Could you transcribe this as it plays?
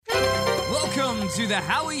Welcome to the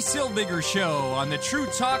Howie Silbiger Show on the True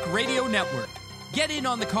Talk Radio Network. Get in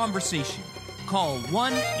on the conversation. Call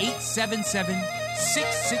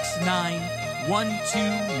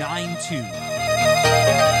 1-877-669-1292.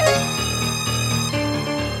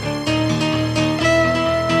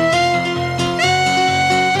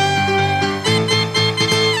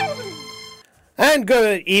 And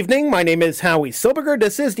good evening. My name is Howie Silbiger.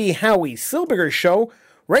 This is the Howie Silbiger Show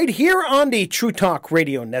right here on the True Talk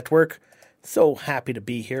Radio Network. So happy to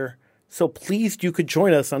be here. So pleased you could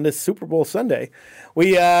join us on this Super Bowl Sunday.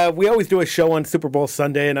 We always do a show on Super Bowl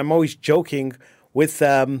Sunday, and I'm always joking with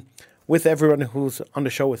everyone who's on the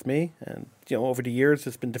show with me. And over the years,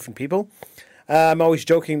 it's been different people. I'm always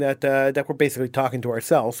joking that we're basically talking to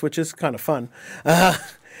ourselves, which is kind of fun.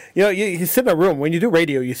 You sit in a room when you do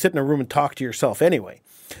radio. You sit in a room and talk to yourself anyway.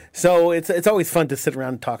 So it's always fun to sit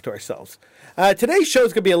around and talk to ourselves. Today's show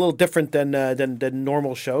is going to be a little different than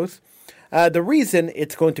normal shows. The reason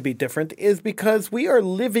it's going to be different is because we are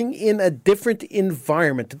living in a different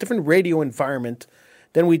environment, a different radio environment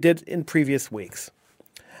than we did in previous weeks.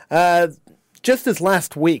 Just this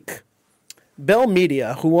last week, Bell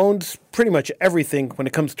Media, who owns pretty much everything when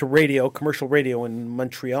it comes to radio, commercial radio in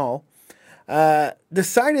Montreal,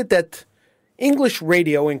 decided that English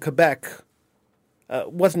radio in Quebec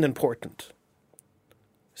wasn't important.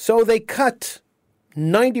 So they cut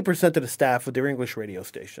 90% of the staff of their English radio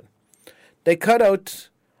station. They cut out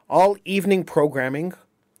all evening programming.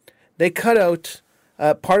 They cut out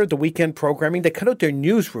part of the weekend programming. They cut out their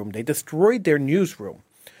newsroom. They destroyed their newsroom.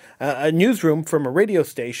 A newsroom from a radio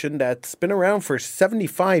station that's been around for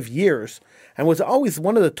 75 years and was always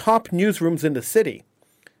one of the top newsrooms in the city.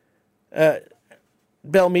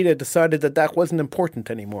 Bell Media decided that wasn't important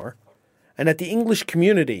anymore, and that the English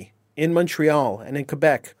community in Montreal and in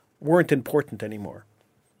Quebec weren't important anymore.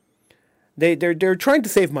 They're trying to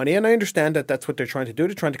save money, and I understand that that's what they're trying to do.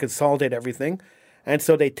 They're trying to consolidate everything. And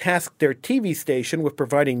so they tasked their TV station with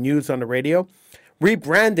providing news on the radio,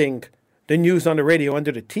 rebranding the news on the radio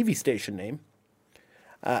under the TV station name.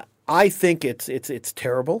 I think it's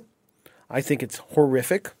terrible. I think it's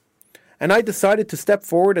horrific. And I decided to step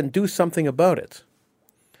forward and do something about it.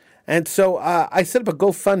 And so I set up a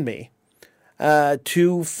GoFundMe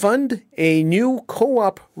to fund a new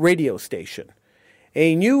co-op radio station,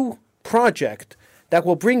 a new project that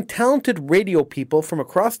will bring talented radio people from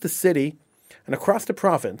across the city and across the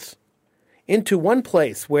province into one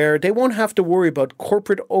place where they won't have to worry about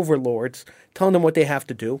corporate overlords telling them what they have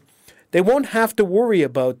to do. They won't have to worry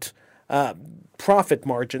about profit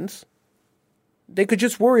margins. They could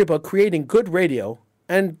just worry about creating good radio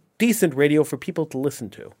and decent radio for people to listen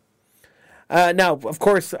to. Now, of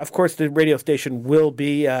course, the radio station will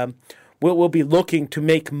be looking to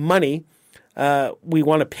make money. We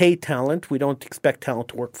want to pay talent. We don't expect talent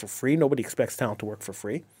to work for free. Nobody expects talent to work for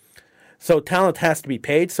free. So talent has to be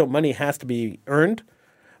paid, so money has to be earned.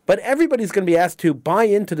 But everybody's going to be asked to buy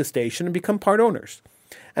into the station and become part owners.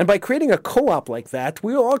 And by creating a co-op like that,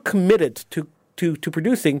 we're all committed to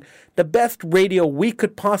producing the best radio we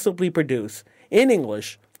could possibly produce in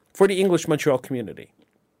English for the English Montreal community.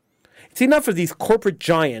 It's enough of these corporate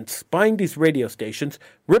giants buying these radio stations,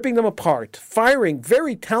 ripping them apart, firing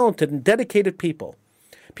very talented and dedicated people.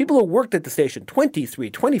 People who worked at the station 23,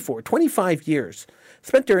 24, 25 years,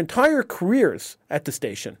 spent their entire careers at the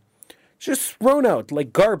station, just thrown out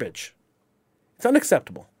like garbage. It's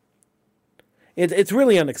unacceptable. It's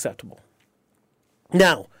really unacceptable.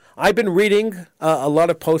 Now, I've been reading a lot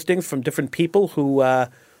of postings from different people who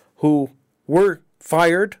were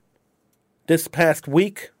fired this past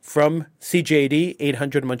week from CJD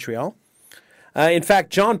 800 Montreal. In fact,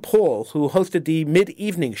 John Pohl, who hosted the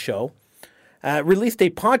mid-evening show, released a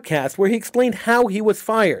podcast where he explained how he was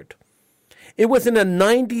fired. It was in a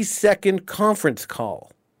 90-second conference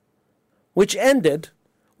call, which ended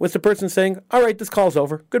with the person saying, "All right, this call's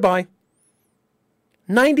over. Goodbye."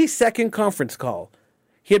 90-second conference call.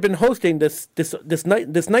 He had been hosting this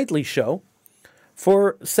nightly show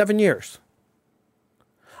for 7 years.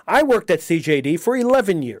 I worked at CJD for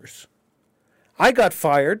 11 years. I got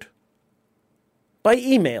fired by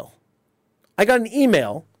email. I got an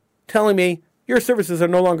email telling me, your services are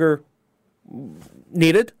no longer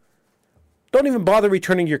needed. Don't even bother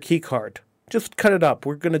returning your key card. Just cut it up.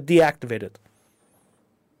 We're going to deactivate it.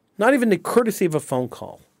 Not even the courtesy of a phone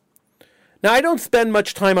call. Now, I don't spend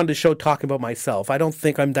much time on the show talking about myself. I don't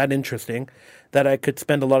think I'm that interesting that I could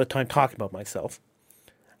spend a lot of time talking about myself.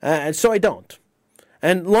 And so I don't.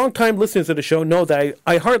 And long-time listeners of the show know that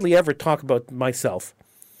I hardly ever talk about myself,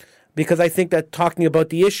 because I think that talking about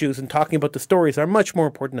the issues and talking about the stories are much more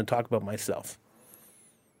important than talking about myself.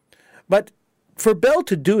 But for Bell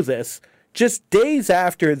to do this, just days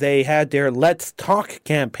after they had their Let's Talk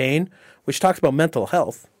campaign, which talks about mental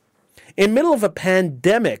health, in the middle of a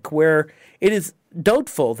pandemic where it is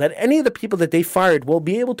doubtful that any of the people that they fired will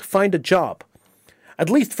be able to find a job, at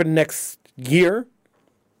least for the next year,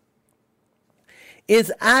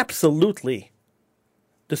 is absolutely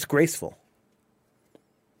disgraceful.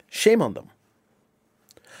 Shame on them.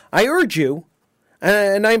 I urge you,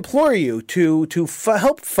 and I implore you, to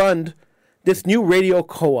help fund this new radio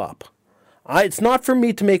co-op. It's not for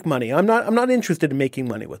me to make money. I'm not interested in making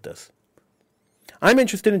money with this. I'm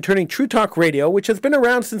interested in turning True Talk Radio, which has been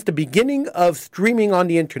around since the beginning of streaming on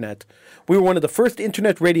the internet. We were one of the first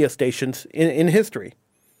internet radio stations in history.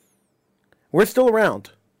 We're still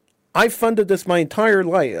around. I've funded this my entire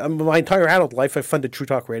life, my entire adult life. I've funded True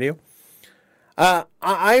Talk Radio.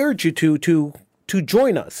 I urge you to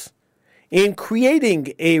join us in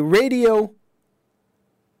creating a radio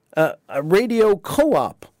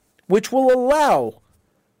co-op, which will allow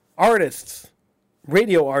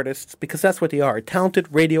radio artists, because that's what they are, talented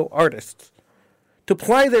radio artists, to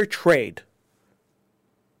ply their trade,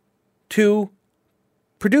 to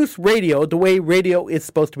produce radio the way radio is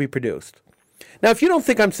supposed to be produced. Now, if you don't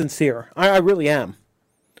think I'm sincere, I really am.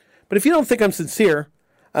 But if you don't think I'm sincere,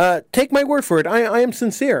 take my word for it. I am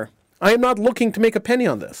sincere. I am not looking to make a penny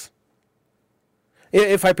on this.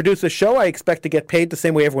 If I produce a show, I expect to get paid the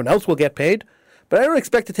same way everyone else will get paid. But I don't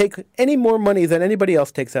expect to take any more money than anybody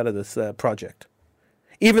else takes out of this project,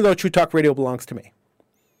 even though True Talk Radio belongs to me.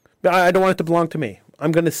 I don't want it to belong to me.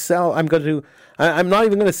 I'm not even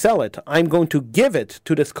going to sell it. I'm going to give it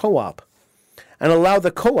to this co-op and allow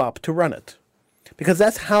the co-op to run it. Because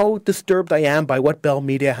that's how disturbed I am by what Bell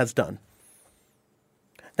Media has done.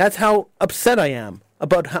 That's how upset I am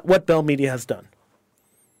about what Bell Media has done.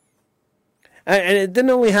 And it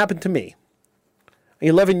didn't only happen to me.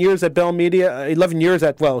 11 years at Bell Media, 11 years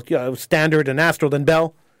at, Standard and Astral and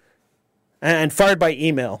Bell, and fired by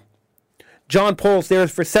email. John Poles there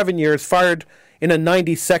for 7 years, fired in a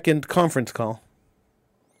 90-second conference call.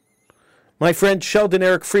 My friend Sheldon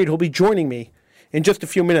Eric Fried, who'll be joining me in just a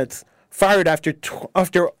few minutes, fired after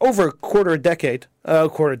over a quarter of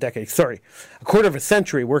a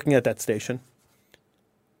century working at that station.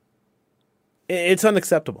 It's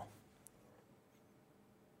unacceptable.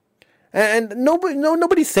 And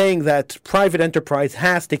nobody's saying that private enterprise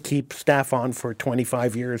has to keep staff on for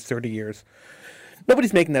 25 years, 30 years.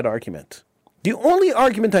 Nobody's making that argument. The only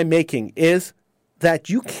argument I'm making is that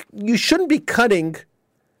you shouldn't be cutting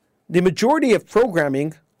the majority of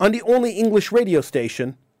programming on the only English radio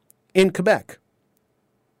station in Quebec.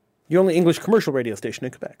 The only English commercial radio station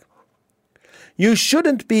in Quebec. You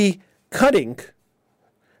shouldn't be cutting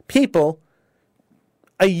people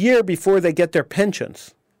a year before they get their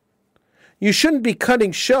pensions. You shouldn't be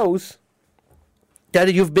cutting shows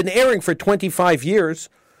that you've been airing for 25 years,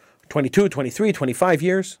 22, 23, 25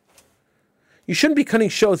 years. You shouldn't be cutting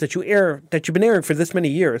shows that you've been airing for this many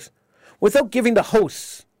years without giving the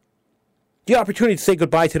hosts the opportunity to say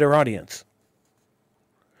goodbye to their audience.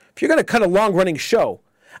 If you're going to cut a long-running show,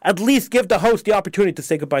 at least give the host the opportunity to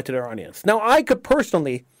say goodbye to their audience. Now, I could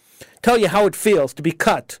personally tell you how it feels to be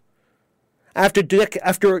cut after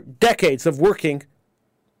decades of working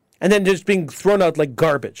and then just being thrown out like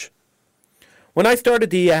garbage. When I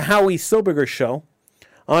started the Howie Silberger show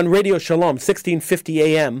on Radio Shalom, 1650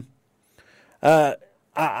 AM, I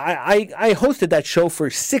hosted that show for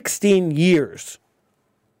 16 years.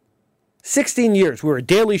 16 years. We were a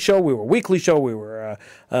daily show. We were a weekly show. We were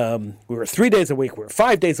 3 days a week. We were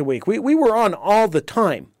 5 days a week. We were on all the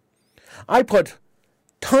time. I put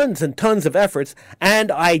tons and tons of efforts,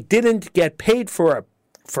 and I didn't get paid for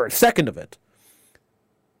a second of it.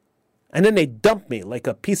 And then they dumped me like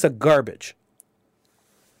a piece of garbage.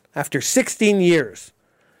 After 16 years,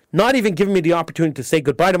 not even giving me the opportunity to say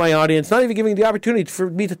goodbye to my audience, not even giving the opportunity for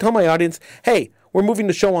me to tell my audience, hey, we're moving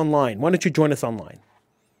the show online. Why don't you join us online?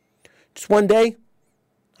 Just one day,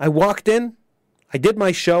 I walked in, I did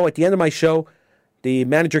my show. At the end of my show, the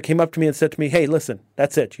manager came up to me and said to me, hey, listen,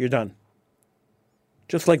 that's it, you're done.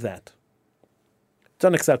 Just like that. It's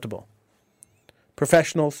unacceptable.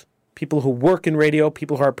 Professionals, people who work in radio,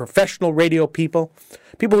 people who are professional radio people,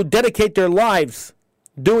 people who dedicate their lives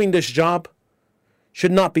doing this job,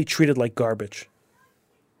 should not be treated like garbage.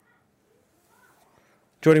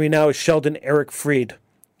 Joining me now is Sheldon Eric Fried.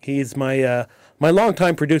 He's my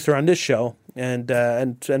longtime producer on this show, and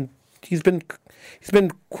he's been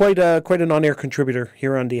quite an on-air contributor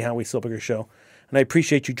here on the Howie Silberger Show. And I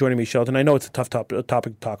appreciate you joining me, Sheldon. I know it's a tough topic to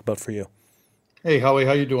talk about for you. Hey, Howie,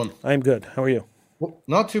 how you doing? I'm good. How are you? Well,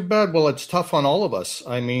 not too bad. Well, it's tough on all of us.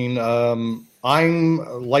 I mean, I'm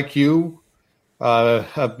like you,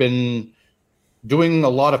 have been doing a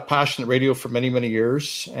lot of passionate radio for many, many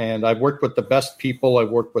years. And I've worked with the best people. I've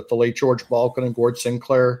worked with the late George Balkan and Gord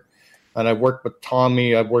Sinclair. And I've worked with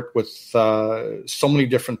Tommy. I've worked with so many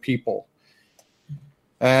different people.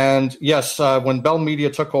 And yes, when Bell Media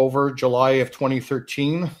took over July of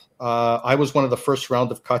 2013, I was one of the first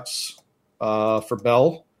round of cuts for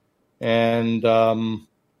Bell. And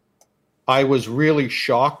I was really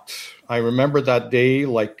shocked. I remember that day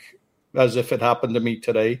like as if it happened to me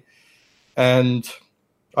today. And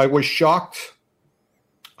I was shocked.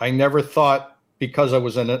 I never thought, because I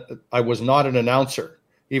was not an announcer,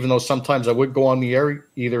 even though sometimes I would go on the air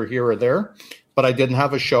either here or there, but I didn't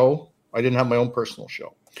have a show. I didn't have my own personal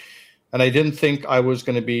show. And I didn't think I was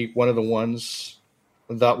going to be one of the ones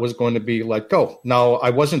that was going to be let go. Now, I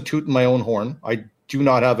wasn't tooting my own horn. I did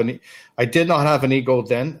not have an ego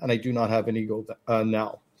then, and I do not have an ego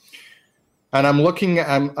now. And I'm looking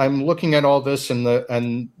at all this and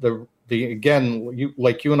the again,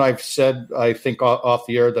 you and I've said, I think off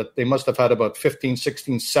the air, that they must have had about 15,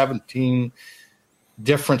 16, 17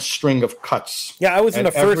 different string of cuts. Yeah, I was in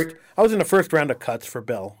the first round of cuts for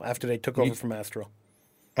Bell after they took over from Astro.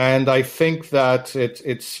 And I think that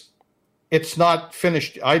it's not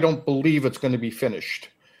finished. I don't believe it's going to be finished.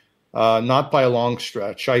 Not by a long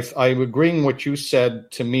stretch. I'm agreeing what you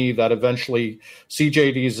said to me, that eventually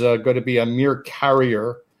CJD is going to be a mere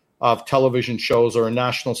carrier of television shows, or a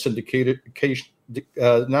national syndicated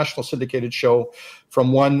show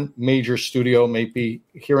from one major studio, maybe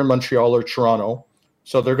here in Montreal or Toronto.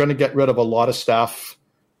 So they're going to get rid of a lot of staff.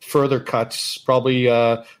 Further cuts probably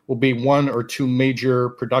will be one or two major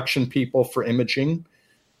production people for imaging,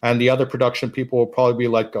 and the other production people will probably be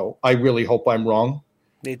let go. I really hope I'm wrong.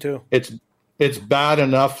 Me too. It's bad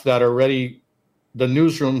enough that already the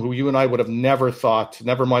newsroom, who you and I would have never thought,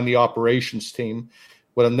 never mind the operations team,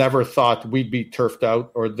 would have never thought we'd be turfed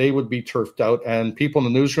out, or they would be turfed out. And people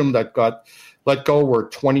in the newsroom that got let go were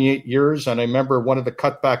 28 years. And I remember one of the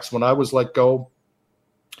cutbacks when I was let go,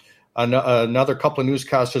 another couple of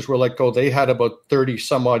newscasters were let go. They had about 30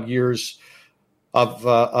 some odd years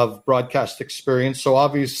of broadcast experience. So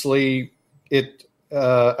obviously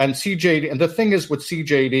and CJD, and the thing is with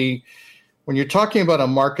CJD, when you're talking about a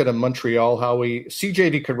market in Montreal, Howie,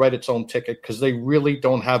 CJD could write its own ticket because they really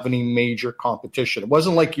don't have any major competition. It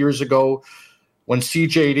wasn't like years ago when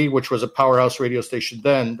CJD, which was a powerhouse radio station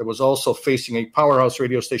then, that was also facing a powerhouse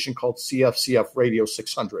radio station called CFCF Radio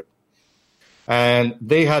 600. And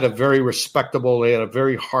they had a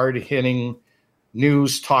very hard-hitting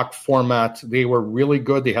news talk format. They were really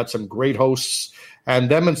good. They had some great hosts. And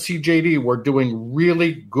them and CJD were doing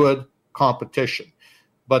really good competition.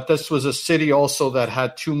 But this was a city also that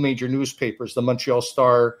had two major newspapers, the Montreal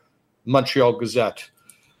Star, Montreal Gazette.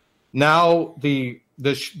 Now the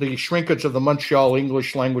shrinkage of the Montreal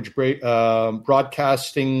English language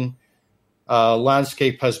broadcasting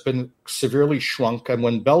landscape has been severely shrunk. And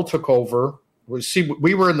when Bell took over,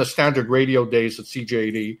 we were in the standard radio days at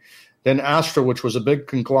CJD. Then Astro, which was a big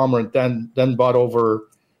conglomerate, then bought over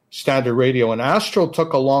standard radio. And Astro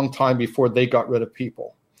took a long time before they got rid of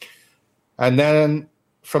people. And then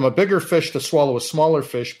from a bigger fish to swallow a smaller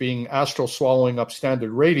fish, being Astro swallowing up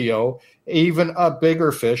standard radio, even a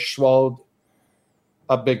bigger fish swallowed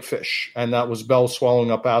a big fish. And that was Bell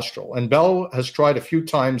swallowing up Astro. And Bell has tried a few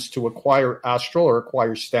times to acquire Astro or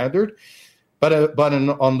acquire standard. But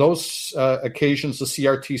on those occasions, the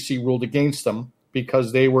CRTC ruled against them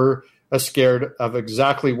because they were scared of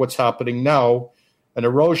exactly what's happening now, an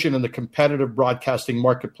erosion in the competitive broadcasting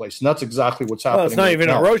marketplace. And that's exactly what's happening. Well, it's not right even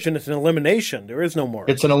now. erosion, it's an elimination. There is no more.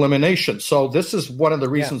 It's an elimination. So this is one of the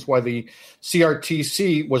reasons why the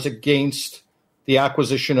CRTC was against the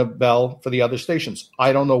acquisition of Bell for the other stations.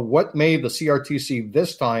 I don't know what made the CRTC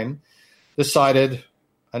this time decided,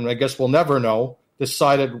 and I guess we'll never know,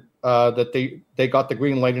 decided that they got the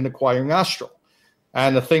green light in acquiring Astro.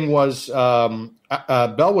 And the thing was,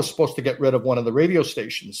 Bell was supposed to get rid of one of the radio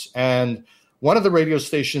stations. And one of the radio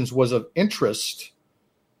stations was of interest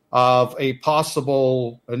of a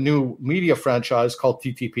new media franchise called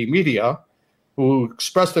TTP Media, who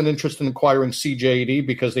expressed an interest in acquiring CJD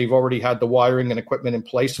because they've already had the wiring and equipment in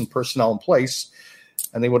place and personnel in place,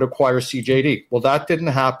 and they would acquire CJD. Well, that didn't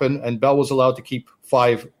happen, and Bell was allowed to keep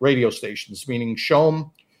 5 radio stations, meaning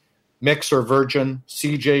Shom, Mix or Virgin,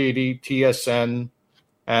 CJD, TSN,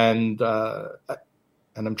 and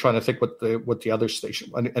I'm trying to think what the other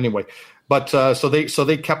station. Anyway, but so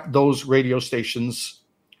they kept those radio stations.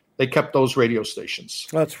 They kept those radio stations.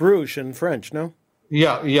 That's Rouge in French, no?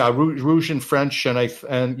 Yeah, Rouge in French,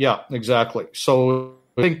 and yeah, exactly. So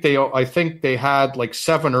I think they had like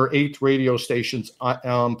 7 or 8 radio stations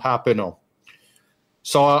on Papineau.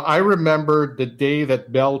 So I remember the day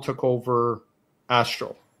that Bell took over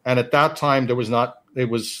Astro. And at that time, it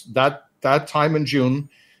was that time in June.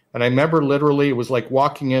 And I remember literally it was like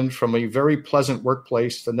walking in from a very pleasant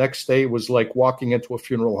workplace. The next day was like walking into a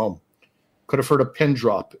funeral home. Could have heard a pin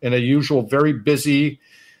drop in a usual very busy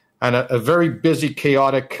and a very busy,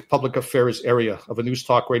 chaotic public affairs area of a news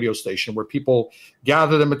talk radio station where people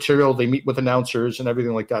gather the material, they meet with announcers and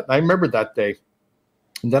everything like that. And I remember that day.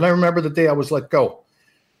 And then I remember the day I was let go.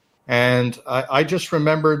 And I just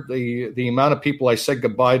remembered the amount of people I said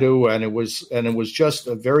goodbye to, and it was just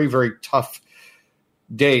a very, very tough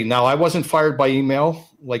day. Now, I wasn't fired by email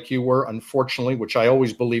like you were, unfortunately, which I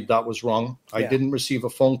always believed that was wrong. Yeah. I didn't receive a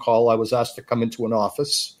phone call. I was asked to come into an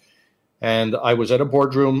office, and I was at a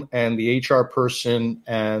boardroom, and the HR person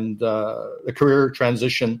and the career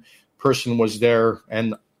transition person was there,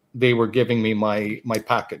 and they were giving me my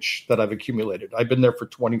package that I've accumulated. I've been there for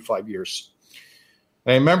 25 years.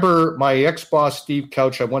 And I remember my ex-boss, Steve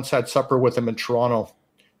Couch, I once had supper with him in Toronto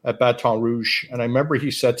at Baton Rouge. And I remember he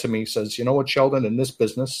said to me, he says, you know what, Sheldon, in this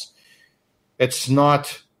business, it's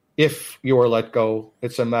not if you are let go,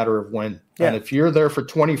 it's a matter of when. Yeah. And if you're there for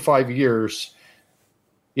 25 years,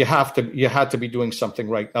 you had to be doing something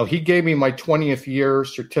right. Now, he gave me my 20th year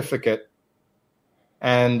certificate.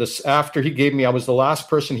 And after he gave me, I was the last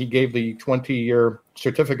person he gave the 20-year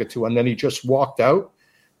certificate to. And then he just walked out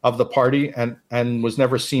of the party and was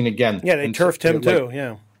never seen again. Yeah, they turfed him too.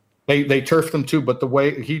 Yeah, they turfed him too. But the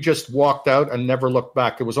way he just walked out and never looked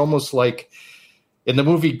back, it was almost like in the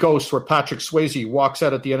movie Ghost, where Patrick Swayze walks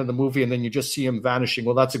out at the end of the movie and then you just see him vanishing.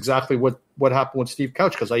 Well, that's exactly what happened with Steve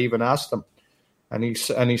Couch, because I even asked him, and he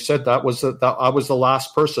said that I was the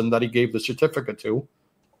last person that he gave the certificate to.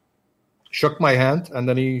 Shook my hand, and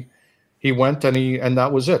then he went, and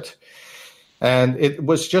that was it. And it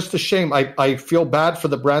was just a shame. I feel bad for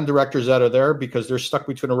the brand directors that are there, because they're stuck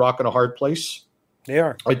between a rock and a hard place. They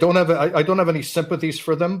are. I don't have any sympathies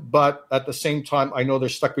for them, but at the same time, I know they're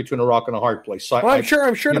stuck between a rock and a hard place. So I'm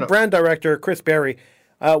sure the brand director, Chris Berry,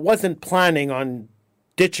 wasn't planning on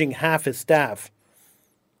ditching half his staff.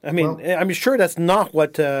 I mean, I'm sure that's not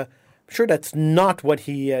what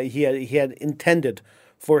he had intended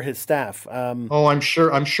for his staff. I'm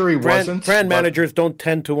sure he wasn't. Brand managers don't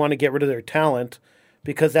tend to want to get rid of their talent,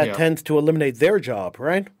 because that tends to eliminate their job,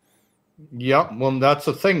 right? Yeah, well, that's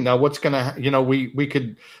the thing. Now, what's going to, we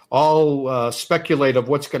could all speculate of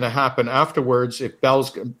what's going to happen afterwards if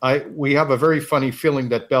Bell's. We have a very funny feeling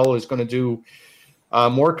that Bell is going to do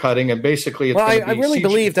more cutting, and basically, I really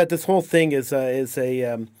believe that this whole thing is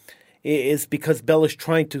because Bell is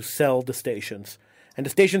trying to sell the stations. And the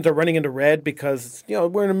stations are running into red because,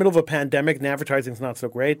 we're in the middle of a pandemic and advertising's not so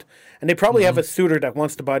great. And they probably have a suitor that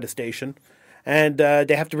wants to buy the station. And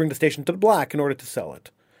they have to bring the station to the black in order to sell it.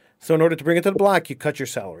 So in order to bring it to the black, you cut your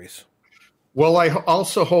salaries. Well, I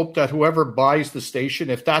also hope that whoever buys the station,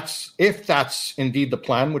 if that's indeed the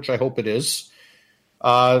plan, which I hope it is,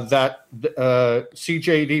 that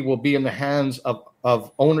CJD will be in the hands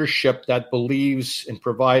of ownership that believes in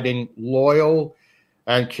providing loyal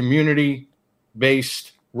and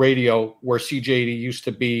community-based radio, where CJD used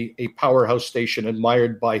to be a powerhouse station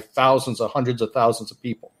admired by hundreds of thousands of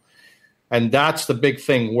people. And that's the big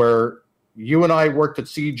thing, where you and I worked at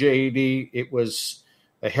CJD. It was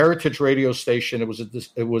a heritage radio station. It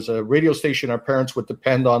was a radio station our parents would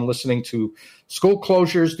depend on listening to school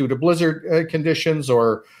closures due to blizzard conditions,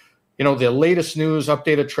 or the latest news,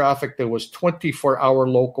 updated traffic. There was 24-hour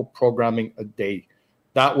local programming a day.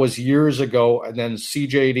 That was years ago, and then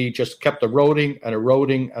CJD just kept eroding and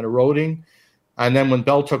eroding and eroding. And then when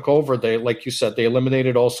Bell took over, they, like you said, they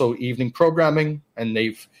eliminated also evening programming, and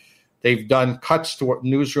they've done cuts to our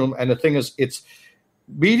newsroom. And the thing is, it's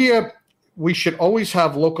media. We should always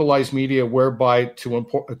have localized media, whereby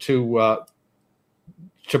to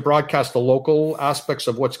broadcast the local aspects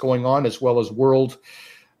of what's going on, as well as world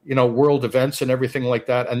events and everything like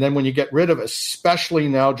that. And then when you get rid of, especially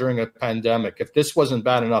now during a pandemic, if this wasn't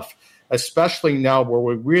bad enough, especially now where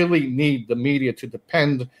we really need the media to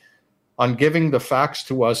depend on giving the facts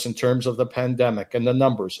to us in terms of the pandemic and the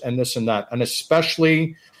numbers and this and that. And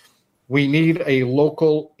especially we need a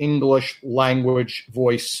local English language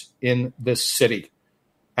voice in this city.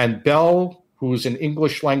 And Bell, who's an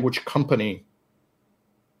English language company,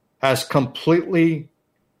 has completely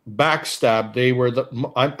backstabbed. They were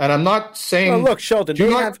and I'm not saying. Well, look, Sheldon, they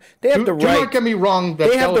have the right. Do not get me wrong.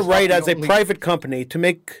 They have the right as a private company to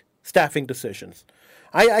make staffing decisions.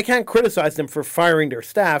 I can't criticize them for firing their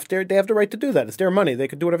staff. They have the right to do that. It's their money. They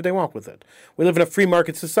can do whatever they want with it. We live in a free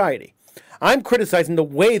market society. I'm criticizing the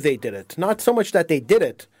way they did it, not so much that they did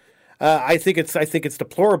it. I think it's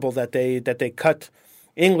deplorable that they cut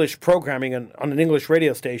English programming on an English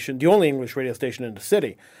radio station, the only English radio station in the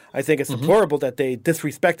city. I think it's deplorable that they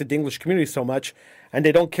disrespected the English community so much, and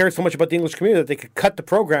they don't care so much about the English community that they could cut the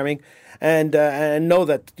programming and know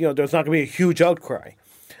that there's not going to be a huge outcry.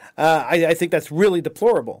 I think that's really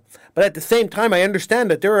deplorable. But at the same time, I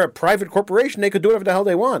understand that they're a private corporation. They could do whatever the hell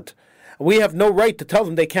they want. We have no right to tell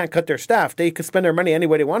them they can't cut their staff. They could spend their money any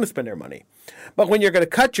way they want to spend their money. But when you're going to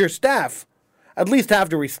cut your staff, at least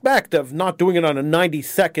have the respect of not doing it on a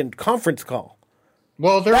 90-second conference call.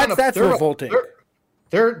 Well, that's revolting.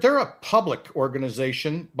 They're a public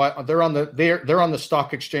organization, but they're on the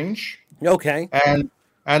stock exchange. Okay.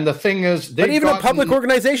 And the thing is, but even a public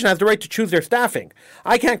organization has the right to choose their staffing.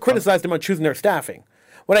 I can't criticize them on choosing their staffing.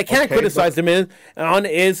 What I can't criticize them on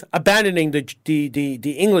is abandoning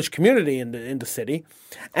the English community in the city,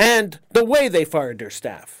 and the way they fired their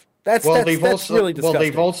staff. That's really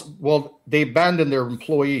disgusting. They abandoned their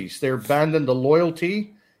employees. They abandoned the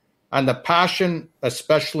loyalty and the passion,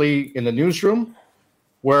 especially in the newsroom,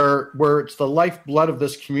 where it's the lifeblood of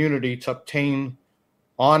this community to obtain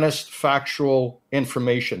honest, factual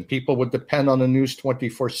information. People would depend on the news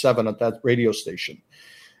 24/7 at that radio station.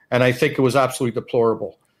 And I think it was absolutely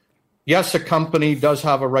deplorable. Yes, a company does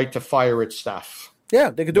have a right to fire its staff.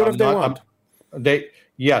 Yeah, they can do it if they want.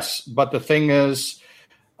 Yes, but the thing is,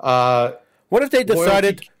 what if they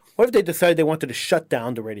decided they wanted to shut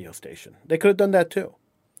down the radio station? They could have done that too.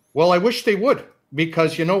 Well, I wish they would,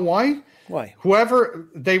 because you know why? Why?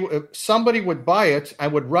 Somebody would buy it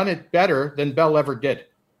and would run it better than Bell ever did.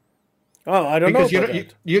 Oh, I don't know about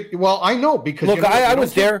that. Well, I know because look, I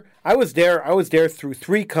was there. I was there through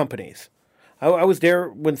 3 companies. I was there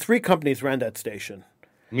when 3 companies ran that station.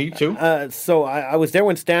 Me too. So I was there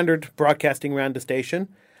when Standard Broadcasting ran the station.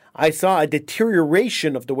 I saw a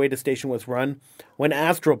deterioration of the way the station was run when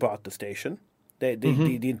Astro bought the station.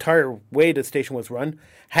 The entire way the station was run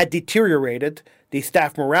had deteriorated. The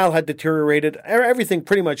staff morale had deteriorated. Everything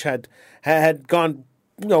pretty much had gone,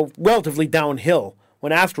 relatively downhill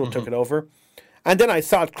when Astro took it over. And then I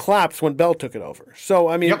saw it collapse when Bell took it over. So,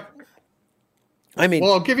 I mean... Yep.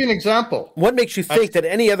 Well, I'll give you an example. What makes you think that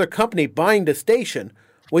any other company buying the station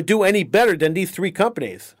would do any better than these 3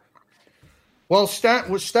 companies? Well,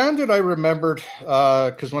 with Standard, I remembered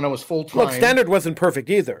because when I was full time, look, Standard wasn't perfect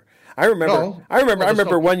either. I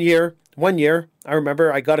remember one year. I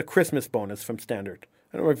remember I got a Christmas bonus from Standard.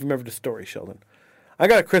 I don't know if you remember the story, Sheldon. I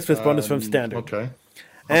got a Christmas bonus from Standard. Okay.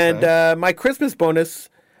 And my Christmas bonus,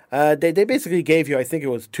 they basically gave you, I think it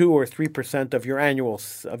was 2 or 3% of your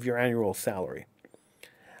annual salary.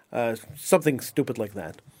 Something stupid like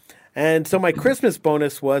that. And so my Christmas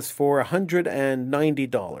bonus was for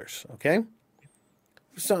 $190, okay?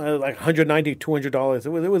 So like $190, $200.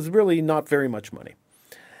 It was really not very much money.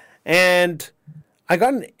 And I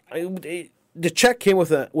got the check came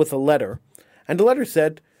with a letter, and the letter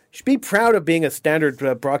said, "You should be proud of being a Standard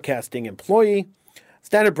Broadcasting employee.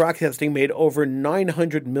 Standard Broadcasting made over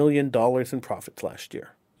 $900 million in profits last year.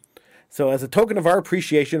 So as a token of our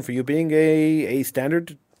appreciation for you being a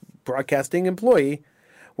Standard Broadcasting employee,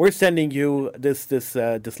 we're sending you this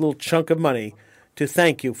little chunk of money to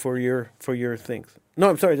thank you for your things." No,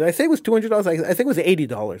 I'm sorry. Did I say it was $200? I think it was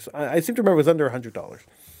 $80. I seem to remember it was under $100,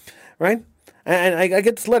 right? And I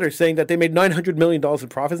get this letter saying that they made $900 million in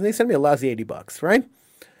profits, and they sent me a lousy $80, right?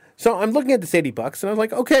 So I'm looking at this $80, and I'm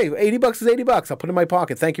like, okay, $80 is $80. I'll put it in my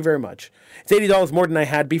pocket. Thank you very much. It's $80 more than I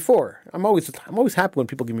had before. I'm always happy when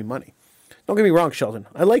people give me money. Don't get me wrong, Sheldon.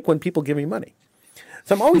 I like when people give me money.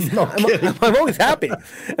 So I'm always I'm always happy.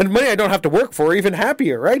 And money I don't have to work for, even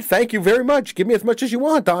happier, right? Thank you very much. Give me as much as you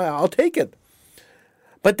want. I'll take it.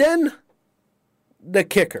 But then the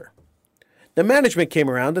kicker. The management came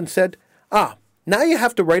around and said, now you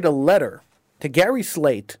have to write a letter to Gary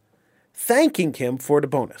Slate thanking him for the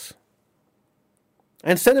bonus.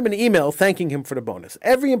 And send him an email thanking him for the bonus.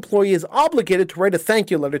 Every employee is obligated to write a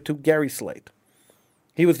thank you letter to Gary Slate.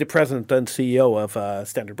 He was the president and CEO of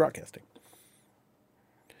Standard Broadcasting.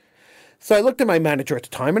 So I looked at my manager at the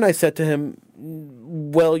time and I said to him,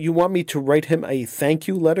 well, you want me to write him a thank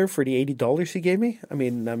you letter for the $80 he gave me? I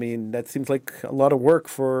mean, that seems like a lot of work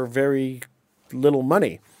for very little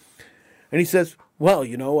money. And he says, well,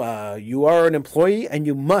 you are an employee and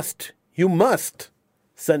you must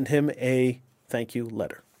send him a thank you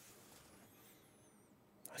letter.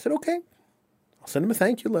 I said, okay, I'll send him a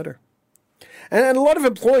thank you letter. And a lot of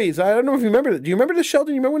employees, I don't know if you remember that. Do you remember this,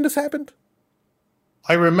 Sheldon? You remember when this happened?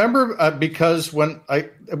 I remember because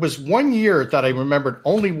it was 1 year that I remembered,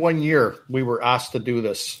 only 1 year we were asked to do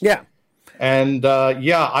this. Yeah. And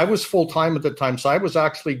I was full time at the time. So I was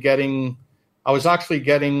actually getting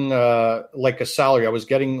like a salary. I was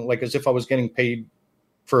getting like as if I was getting paid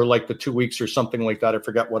for like the 2 weeks or something like that. I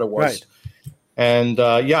forget what it was. Right. And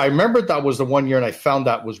I remember that was the one year, and I found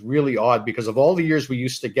that was really odd because of all the years we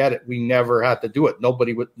used to get it, we never had to do it.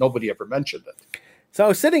 Nobody ever mentioned it. So I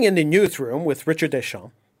was sitting in the newsroom with Richard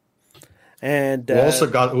Deschamps, and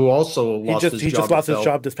Who also lost his job. He just lost his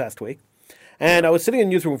job this past week. And I was sitting in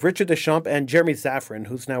the newsroom with Richard Deschamps and Jeremy Zafran,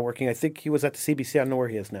 who's now working. I think he was at the CBC. I don't know where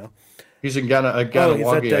he is now. He's in Ghana. He's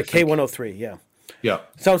at K103. Yeah. Yeah.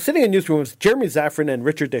 So I was sitting in the newsroom with Jeremy Zafran and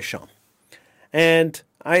Richard Deschamps, and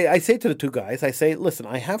I say to the two guys, I say, listen,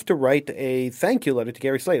 I have to write a thank you letter to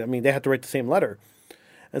Gary Slate. I mean, they had to write the same letter.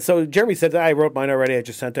 And so Jeremy said, I wrote mine already. I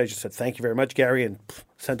just said, thank you very much, Gary, and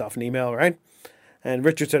sent off an email, right? And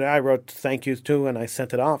Richard said, I wrote thank yous too, and I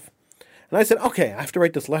sent it off. And I said, okay, I have to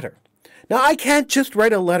write this letter. Now, I can't just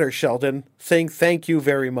write a letter, Sheldon, saying thank you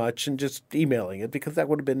very much and just emailing it, because that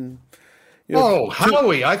would have been...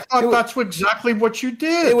 Howie, I thought that's exactly what you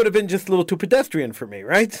did. It would have been just a little too pedestrian for me,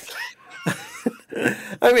 right?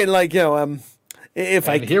 I mean, like,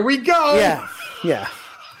 here we go. Yeah.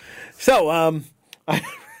 So, I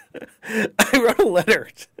wrote a letter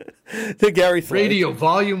to Gary Slate. Radio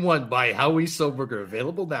Volume 1 by Howie Soberger,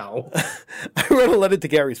 available now. I wrote a letter to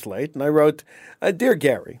Gary Slate, and I wrote, Dear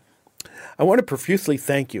Gary, I want to profusely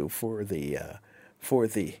thank you for the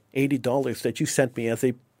 $80 that you sent me as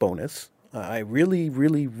a bonus. I really,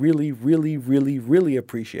 really, really, really, really, really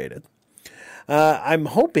appreciate it. I'm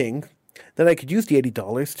hoping that I could use the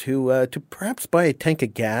 $80 to perhaps buy a tank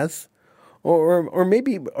of gas, or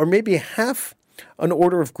maybe half an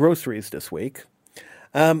order of groceries this week.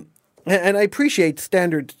 And I appreciate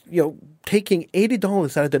Standard, taking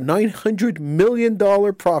 $80 out of the $900 million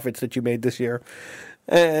profits that you made this year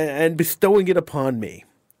and bestowing it upon me.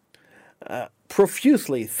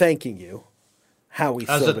 Profusely thanking you, Howie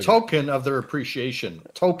as Silver. a token of their appreciation.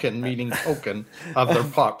 Token meaning token of their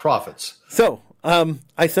profits. So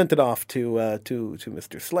I sent it off to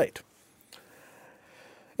Mr. Slate.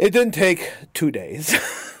 It didn't take 2 days.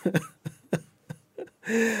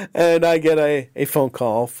 And I get a phone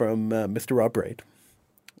call from Mr. Rob Braid,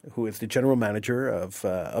 who is the general manager of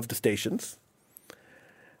the stations.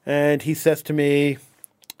 And he says to me,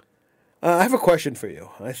 I have a question for you.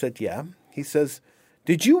 I said, yeah. He says,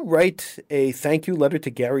 did you write a thank you letter to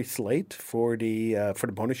Gary Slate for the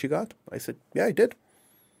bonus you got? I said, yeah, I did.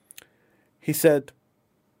 He said,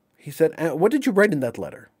 what did you write in that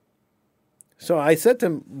letter? So I said to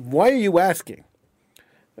him, why are you asking?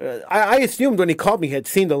 I assumed when he called me, he had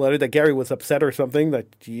seen the letter, that Gary was upset or something, that,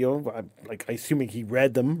 I'm assuming he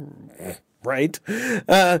read them, right?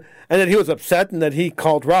 And that he was upset and that he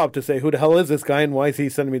called Rob to say, who the hell is this guy and why is he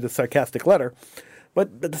sending me this sarcastic letter?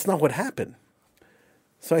 But that's not what happened.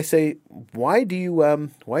 So I say, why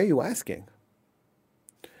are you asking?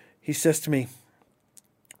 He says to me,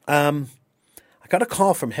 I got a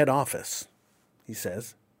call from head office, he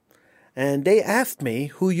says, and they asked me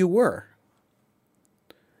who you were.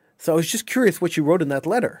 So I was just curious what you wrote in that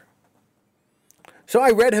letter. So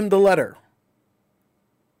I read him the letter.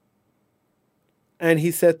 And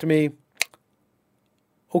he said to me,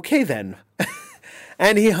 okay then.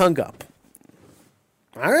 And he hung up.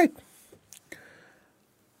 All right.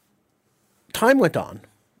 Time went on,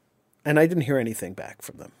 and I didn't hear anything back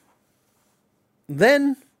from them.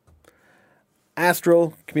 Then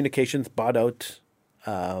Astral Communications bought out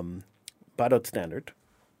Standard.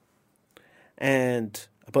 And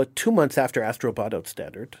about 2 months after Astro bought out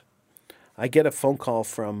Standard, I get a phone call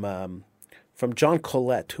from John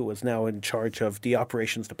Collette, who is now in charge of the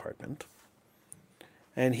operations department.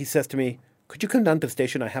 And he says to me, could you come down to the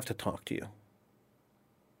station? I have to talk to you.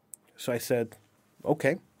 So I said,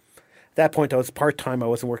 okay. At that point, I was part-time. I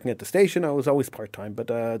wasn't working at the station. I was always part-time. But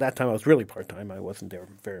that time, I was really part-time. I wasn't there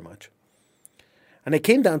very much. And I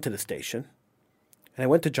came down to the station, and I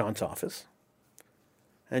went to John's office.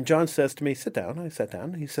 And John says to me, sit down. I sat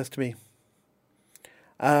down. He says to me,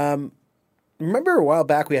 remember a while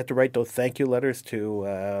back we had to write those thank you letters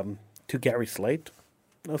to Gary Slate?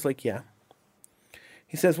 I was like, yeah.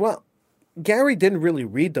 He says, well, Gary didn't really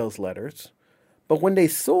read those letters, but when they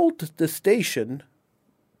sold the station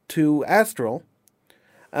to Astral,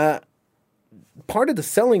 part of the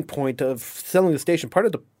selling point of selling the station, part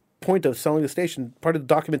of the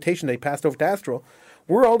documentation they passed over to Astral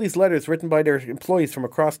were all these letters written by their employees from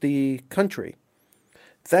across the country,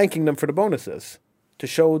 thanking them for the bonuses. To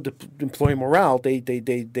show the employee morale,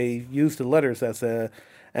 they used the letters as a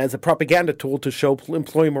propaganda tool to show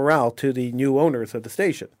employee morale to the new owners of the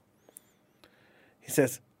station. He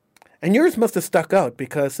says, and yours must have stuck out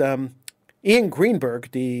because Ian Greenberg,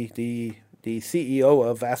 the CEO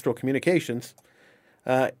of Astral Communications,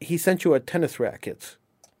 he sent you a tennis racket.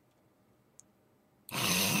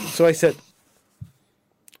 So I said,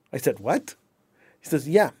 what? He says,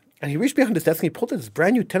 yeah. And he reached behind his desk and he pulled out this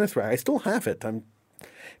brand new tennis racket. I still have it.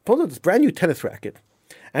 Pulled out this brand new tennis racket.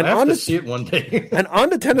 And I have to see it one day. And on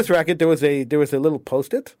the tennis racket, there was a little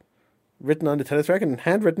Post-it written on the tennis racket and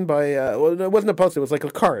handwritten by, well, it wasn't a Post-it, it was like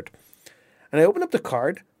a card. And I opened up the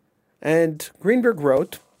card and Greenberg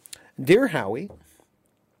wrote, "Dear Howie,"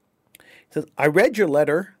 he says, "I read your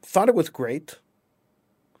letter, thought it was great,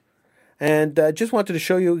 and just wanted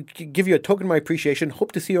to give you a token of my appreciation.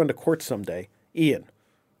 Hope to see you on the court someday. Ian."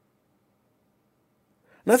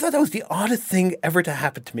 And I thought that was the oddest thing ever to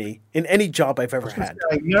happen to me in any job I've ever had.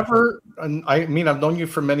 I've known you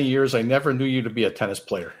for many years. I never knew you to be a tennis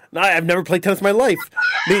player. No, I've never played tennis in my life.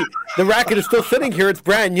 The racket is still sitting here. It's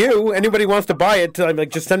brand new. Anybody wants to buy it, I'm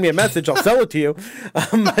like, just send me a message. I'll sell it to you.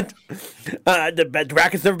 But the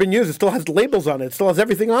racket's never been used. It still has labels on it. It still has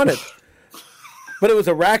everything on it. But it was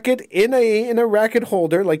a racket in a racket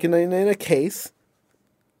holder, like in a case.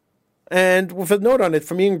 And with a note on it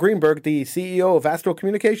from Ian Greenberg, the CEO of Astro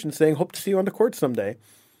Communications, saying, "Hope to see you on the court someday.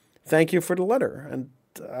 Thank you for the letter." And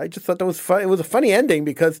I just thought that was fun. It was a funny ending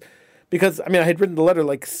because I had written the letter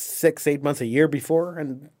like 6-8 months a year before,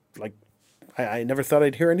 and like I never thought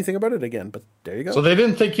I'd hear anything about it again. But there you go. So they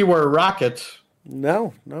didn't think you were a rocket.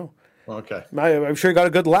 No. Okay. I'm sure he got a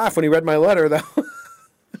good laugh when he read my letter, though.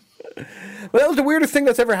 But that was the weirdest thing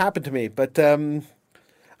that's ever happened to me. But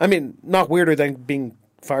not weirder than being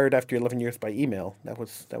fired after 11 years by email. That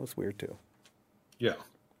was weird too. Yeah.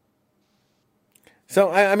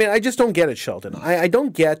 So I just don't get it, Sheldon. I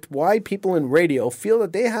don't get why people in radio feel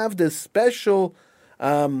that they have this special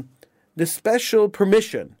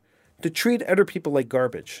permission to treat other people like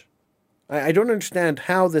garbage. I don't understand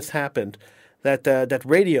how this happened. That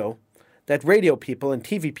radio people and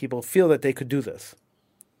TV people feel that they could do this.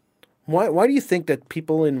 Why do you think that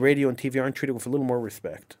people in radio and TV aren't treated with a little more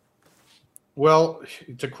respect? Well,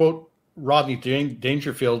 to quote Rodney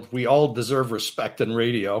Dangerfield, we all deserve respect in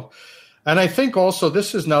radio. And I think also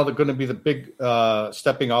this is now going to be the big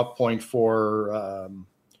stepping off point for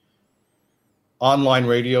online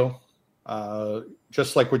radio,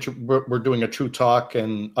 just like we're doing a True Talk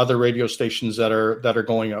and other radio stations that are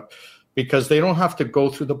going up, because they don't have to go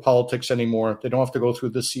through the politics anymore. They don't have to go through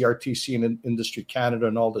the CRTC and Industry Canada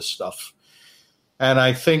and all this stuff. And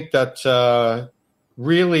I think that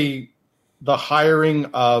really the hiring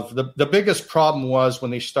of the biggest problem was when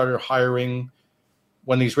they started hiring,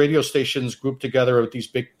 when these radio stations grouped together with these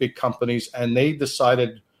big companies, and they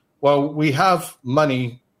decided, well, we have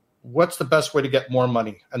money. What's the best way to get more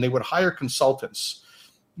money? And they would hire consultants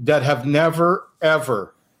that have never,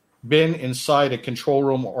 ever been inside a control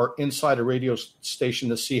room or inside a radio station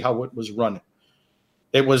to see how it was run.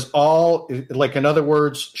 It was all, like, in other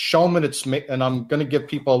words, Showman, and I'm going to give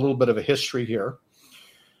people a little bit of a history here.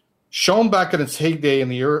 Shown back in its heyday in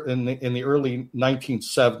the early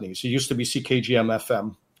 1970s, it used to be CKGM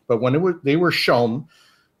FM. But when they were shown,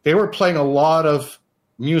 they were playing a lot of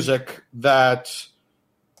music that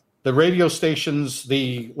the radio stations,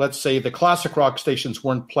 let's say the classic rock stations,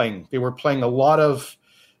 weren't playing. They were playing a lot of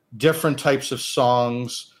different types of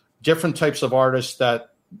songs, different types of artists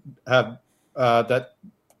that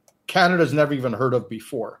Canada's never even heard of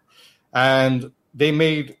before, and they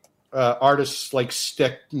made artists like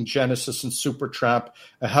Stick and Genesis and Supertramp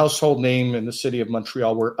a household name in the city of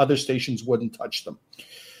Montreal, where other stations wouldn't touch them.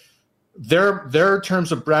 Their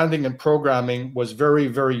terms of branding and programming was very,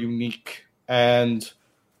 very unique, and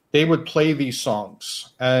they would play these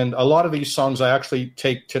songs. And a lot of these songs I actually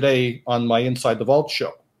take today on my Inside the Vault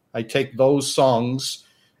show. I take those songs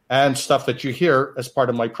and stuff that you hear as part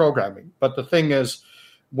of my programming. But the thing is,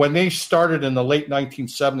 when they started in the late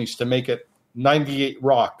 1970s to make it 98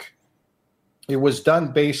 Rock, it was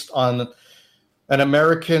done based on an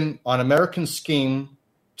American scheme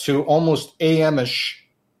to almost AM-ish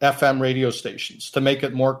FM radio stations to make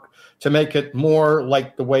it more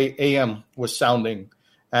like the way AM was sounding.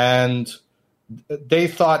 And they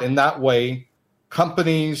thought in that way,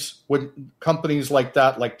 companies like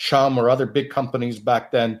that, like Chum or other big companies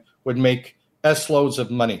back then, would make S-loads of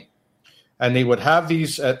money. And they would have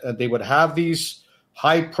these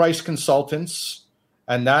high price consultants.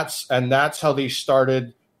 And that's how they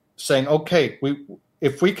started saying, okay,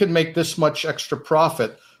 if we can make this much extra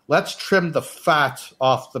profit, let's trim the fat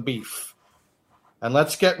off the beef, and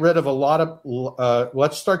let's get rid of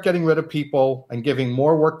let's start getting rid of people and giving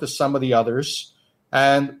more work to some of the others.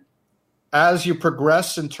 And as you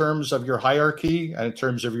progress in terms of your hierarchy and in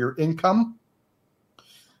terms of your income,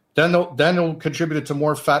 then it'll contribute to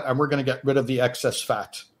more fat, and we're going to get rid of the excess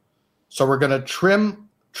fat. So we're going to trim.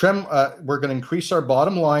 We're going to increase our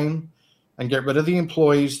bottom line and get rid of the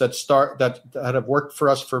employees that have worked for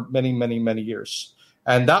us for many, many, many years.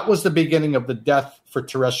 And that was the beginning of the death for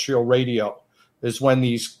terrestrial radio, is when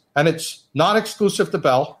and it's not exclusive to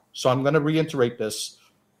Bell, so I'm going to reiterate this.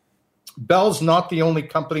 Bell's not the only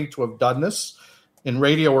company to have done this in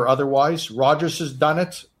radio or otherwise. Rogers has done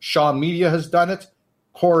it. Shaw Media has done it.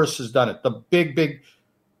 Chorus has done it. The big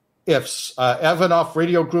ifs. Evanoff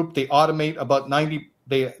Radio Group, they automate about 90.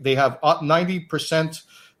 They have 90%,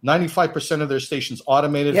 95% of their stations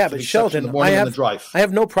automated. Yeah, but Sheldon, the morning and the drive. I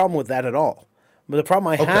have no problem with that at all. But the problem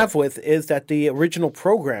I have with is that the original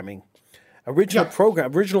programming,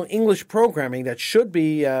 original English programming that should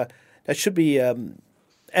be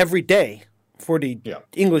every day for the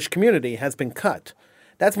English community has been cut.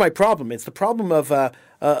 That's my problem. It's the problem of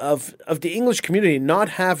the English community not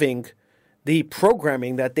having the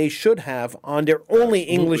programming that they should have on their only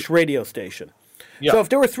English radio station. Yeah. So if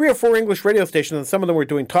there were 3 or 4 English radio stations and some of them were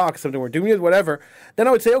doing talk, some of them were doing whatever, then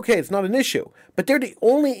I would say, okay, it's not an issue. But they're the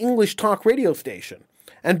only English talk radio station.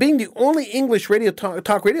 And being the only English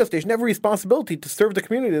talk radio station, they have a responsibility to serve the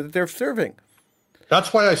community that they're serving.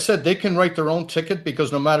 That's why I said they can write their own ticket,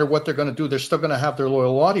 because no matter what they're going to do, they're still going to have their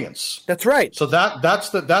loyal audience. That's right. So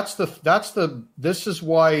this is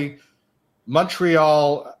why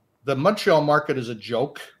the Montreal market is a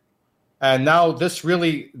joke. And now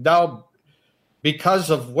because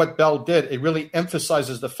of what Bell did, it really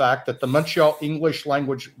emphasizes the fact that the Montreal English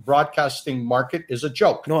language broadcasting market is a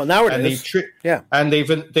joke. No, now it is. And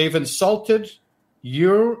they've insulted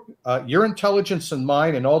your intelligence and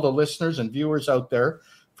mine and all the listeners and viewers out there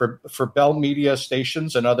for Bell Media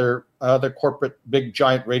stations and other corporate big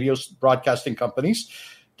giant radio broadcasting companies.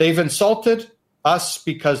 They've insulted us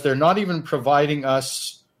because they're not even providing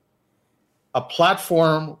us a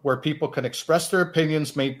platform where people can express their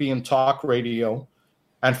opinions, maybe in talk radio,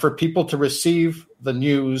 and for people to receive the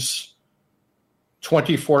news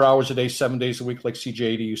 24 hours a day, 7 days a week, like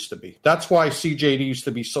CJAD used to be. That's why CJAD used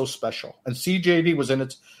to be so special. And CJAD was in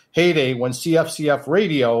its heyday when CFCF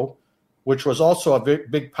Radio, which was also a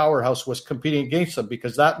big powerhouse, was competing against them,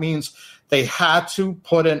 because that means they had to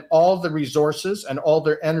put in all the resources and all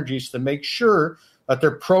their energies to make sure that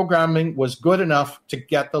their programming was good enough to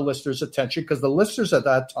get the listeners' attention, because the listeners at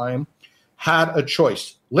that time had a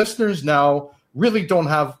choice. Listeners now really don't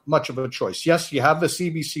have much of a choice. Yes, you have the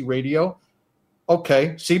CBC radio.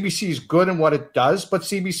 Okay, CBC is good in what it does, but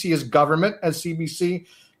CBC is government, and CBC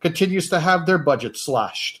continues to have their budget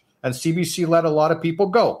slashed, and CBC let a lot of people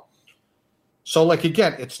go. So,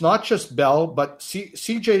 again, it's not just Bell, but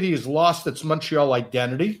CJD has lost its Montreal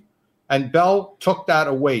identity. And Bell took that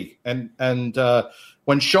away. And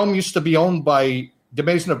when Shom used to be owned by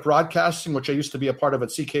Division of Broadcasting, which I used to be a part of at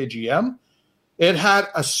CKGM, it had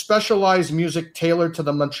a specialized music tailored to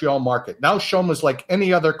the Montreal market. Now Shom is like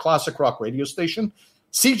any other classic rock radio station.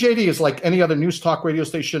 CJD is like any other news talk radio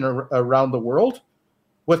station around the world,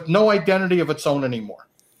 with no identity of its own anymore.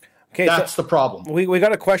 Okay, that's the problem. We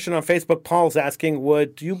got a question on Facebook. Paul's asking,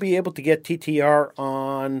 would you be able to get TTR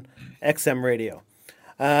on XM radio?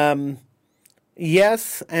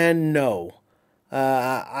 Yes and no.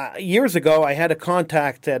 Years ago, I had a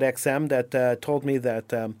contact at XM that told me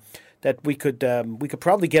that we could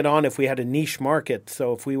probably get on if we had a niche market.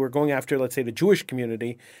 So if we were going after, let's say, the Jewish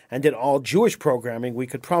community and did all Jewish programming, we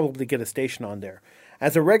could probably get a station on there.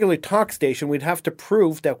 As a regular talk station, we'd have to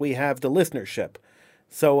prove that we have the listenership.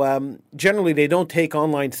 So generally, they don't take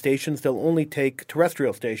online stations. They'll only take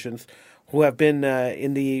terrestrial stations who have been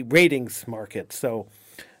in the ratings market.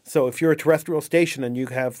 So if you're a terrestrial station and you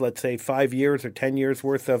have, let's say, 5 years or 10 years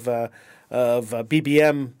worth of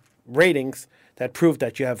BBM ratings that prove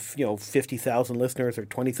that you have 50,000 listeners or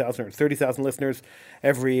 20,000 or 30,000 listeners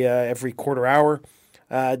every quarter hour,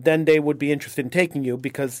 then they would be interested in taking you,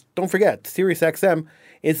 because don't forget, SiriusXM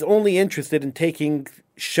is only interested in taking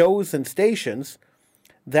shows and stations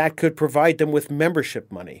that could provide them with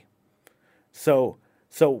membership money. So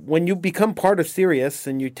when you become part of Sirius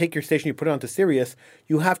and you take your station, you put it onto Sirius,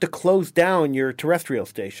 you have to close down your terrestrial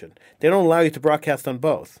station. They don't allow you to broadcast on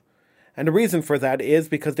both. And the reason for that is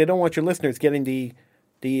because they don't want your listeners getting the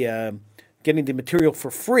material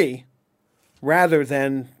for free, rather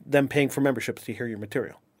than them paying for memberships to hear your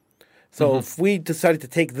material. So if we decided to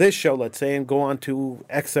take this show, let's say, and go on to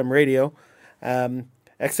XM Radio,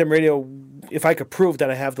 XM Radio, if I could prove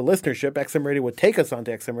that I have the listenership, XM Radio would take us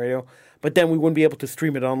onto XM Radio, but then we wouldn't be able to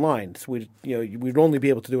stream it online. So we'd only be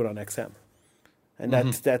able to do it on XM, and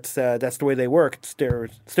that's the way they work. It's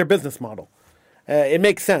their business model. It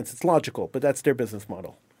makes sense. It's logical, but that's their business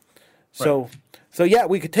model. Right. So yeah,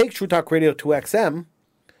 we could take True Talk Radio to XM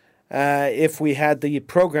if we had the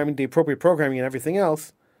programming, the appropriate programming, and everything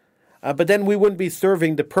else. But then we wouldn't be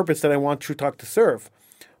serving the purpose that I want True Talk to serve,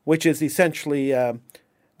 which is essentially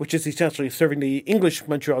serving the English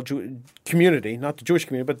Montreal community, not the Jewish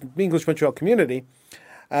community, but the English Montreal community,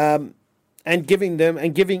 and giving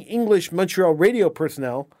English Montreal radio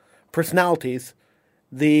personalities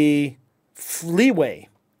the leeway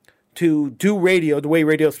to do radio the way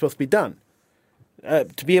radio is supposed to be done,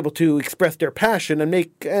 to be able to express their passion and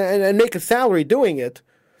make a salary doing it.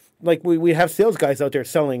 Like we have sales guys out there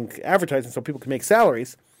selling advertising so people can make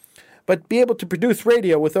salaries, but be able to produce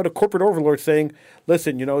radio without a corporate overlord saying,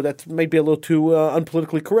 listen, that might be a little too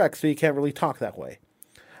unpolitically correct, so you can't really talk that way.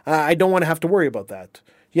 I don't want to have to worry about that.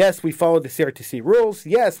 Yes, we follow the CRTC rules.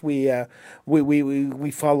 Yes, we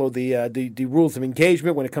follow the rules of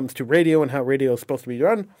engagement when it comes to radio and how radio is supposed to be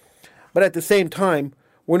run. But at the same time,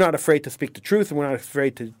 we're not afraid to speak the truth, and we're not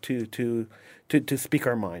afraid to speak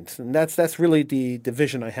our minds. And that's really the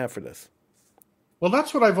vision I have for this. Well,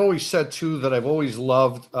 that's what I've always said, too, that I've always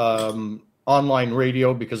loved online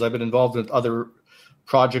radio because I've been involved in other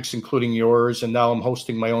projects, including yours, and now I'm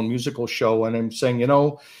hosting my own musical show. And I'm saying,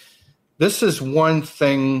 this is one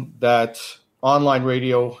thing that online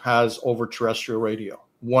radio has over terrestrial radio.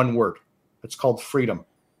 One word. It's called freedom.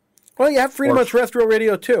 Well, you have freedom on terrestrial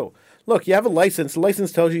radio, too. Look, you have a license. The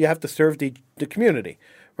license tells you have to serve the community.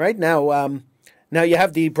 Right? Now you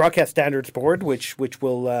have the Broadcast Standards Board, which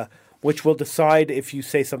will decide if you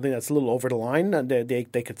say something that's a little over the line, and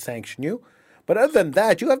they could sanction you. But other than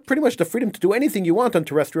that, you have pretty much the freedom to do anything you want on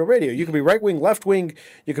terrestrial radio. You could be right wing, left wing.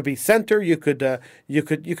 You could be center. You could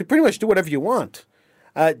pretty much do whatever you want.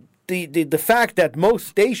 The fact that most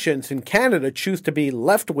stations in Canada choose to be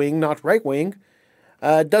left wing, not right wing,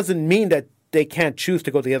 doesn't mean that they can't choose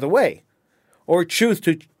to go the other way, or choose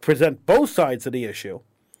to present both sides of the issue.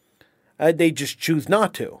 They just choose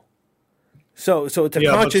not to. So it's a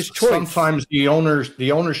conscious choice. Sometimes the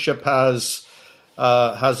ownership has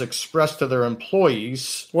expressed to their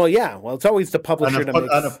employees. Well, yeah. Well, it's always the publisher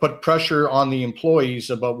and put pressure on the employees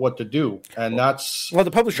about what to do, and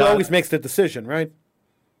the publisher always makes the decision, right?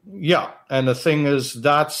 Yeah, and the thing is,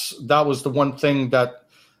 that was the one thing that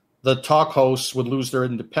the talk hosts would lose their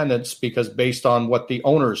independence because based on what the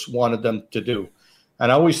owners wanted them to do.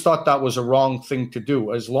 And I always thought that was a wrong thing to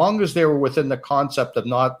do. As long as they were within the concept of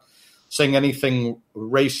not saying anything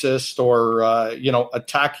racist or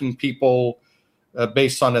attacking people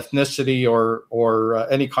based on ethnicity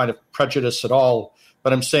or any kind of prejudice at all.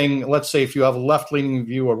 But I'm saying, let's say if you have a left-leaning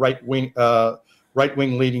view, a right-wing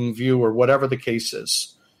leaning view, or whatever the case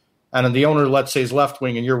is, and the owner, let's say, is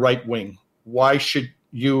left-wing and you're right-wing, why should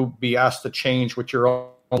you be asked to change what your own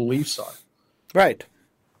beliefs are? Right.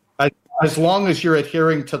 As long as you're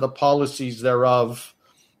adhering to the policies thereof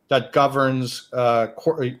that governs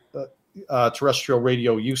terrestrial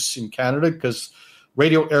radio use in Canada, because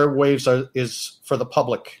radio airwaves is for the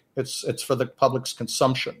public. It's for the public's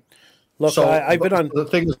consumption. Look, so I've been on the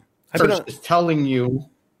thing is telling you,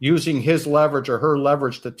 using his leverage or her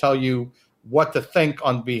leverage to tell you what to think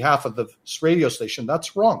on behalf of the radio station.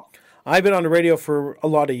 That's wrong. I've been on the radio for a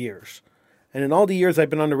lot of years. And in all the years I've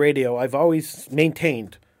been on the radio, I've always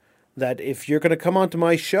maintained that if you're going to come onto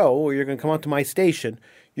my show or you're going to come onto my station,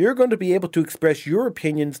 you're going to be able to express your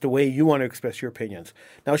opinions the way you want to express your opinions.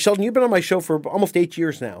 Now, Sheldon, you've been on my show for almost 8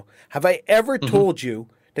 years now. Have I ever told you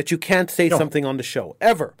that you can't say something on the show?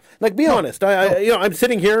 Ever? Like, be honest. I'm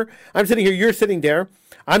sitting here. You're sitting there.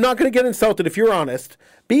 I'm not going to get insulted if you're honest.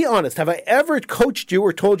 Be honest. Have I ever coached you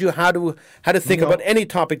or told you how to think about any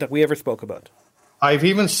topic that we ever spoke about? I've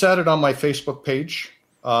even said it on my Facebook page.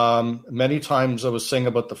 Many times I was saying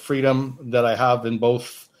about the freedom that I have in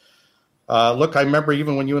both. Look, I remember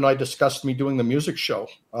even when you and I discussed me doing the music show,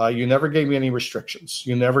 you never gave me any restrictions.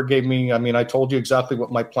 You never gave me, I told you exactly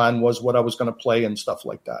what my plan was, what I was going to play and stuff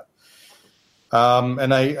like that.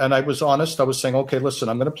 And I was honest. I was saying, okay, listen,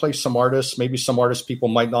 I'm going to play some artists. Maybe some artists people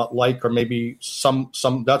might not like, or maybe some,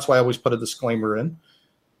 that's why I always put a disclaimer in.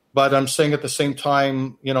 But I'm saying at the same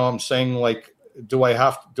time, I'm saying like, do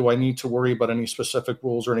I need to worry about any specific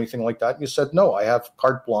rules or anything like that? And you said, no, I have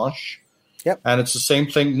carte blanche. Yep. And it's the same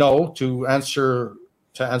thing. No, to answer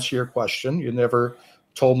your question, you never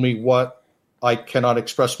told me what I cannot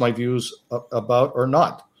express my views about or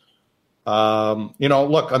not.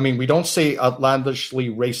 Look, we don't say outlandishly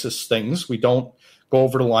racist things. We don't go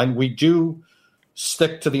over the line. We do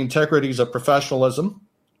stick to the integrities of professionalism,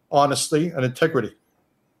 honesty, and integrity.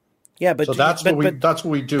 Yeah, but so that's what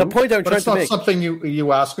we do. The point I'm trying to make. It's not something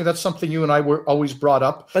you asked me. That's something you and I were always brought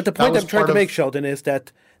up. But the point I'm trying to make, Sheldon, is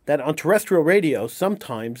that on terrestrial radio,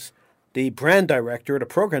 sometimes the brand director or the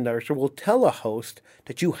program director will tell a host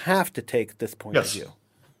that you have to take this point of view.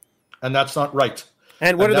 And that's not right.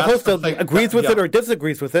 And whether the host agrees with yeah. it or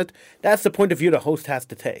disagrees with it, that's the point of view the host has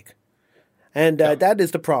to take. And that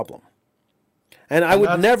is the problem. And I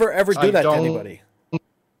would never, ever do that to anybody.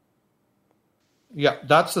 Yeah,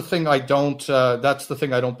 that's the thing I don't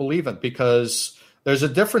believe in, because there's a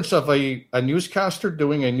difference of a newscaster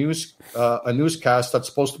doing a newscast that's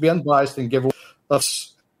supposed to be unbiased and give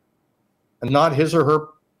us, and not his or her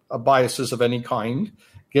biases of any kind,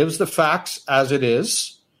 gives the facts as it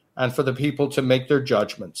is, and for the people to make their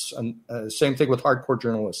judgments. And same thing with hardcore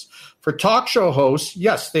journalists. For talk show hosts,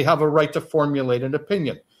 yes, they have a right to formulate an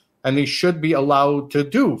opinion, and they should be allowed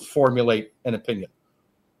to formulate an opinion.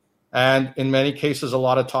 And in many cases, a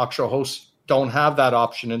lot of talk show hosts don't have that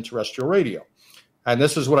option in terrestrial radio. And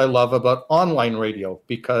this is what I love about online radio,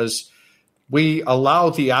 because we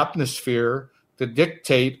allow the atmosphere to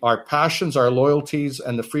dictate our passions, our loyalties,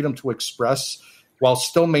 and the freedom to express, while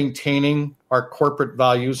still maintaining our corporate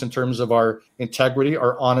values in terms of our integrity,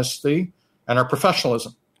 our honesty, and our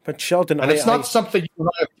professionalism. But Sheldon, and it's not something you and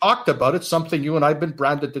I have talked about. It's something you and I have been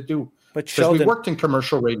branded to do. But Sheldon, we worked in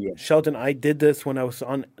commercial radio. Sheldon, I did this when I was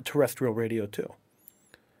on terrestrial radio too.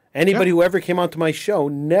 Anybody who ever came onto my show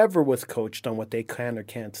never was coached on what they can or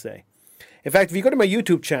can't say. In fact, if you go to my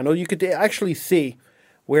YouTube channel, you could actually see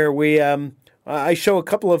where I show a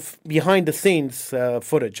couple of behind-the-scenes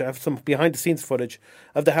footage. I have some behind-the-scenes footage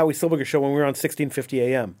of the Howie Silberger show when we were on 1650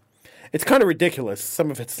 AM. It's kind of ridiculous.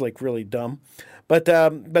 Some of it's like really dumb. But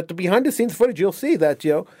the behind-the-scenes footage, you'll see that,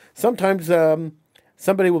 sometimes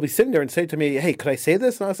somebody will be sitting there and say to me, hey, could I say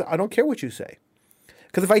this? And I'll say, I don't care what you say.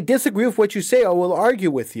 Because if I disagree with what you say, I will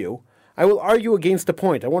argue with you. I will argue against the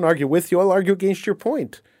point. I won't argue with you. I'll argue against your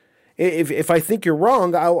point. If I think you're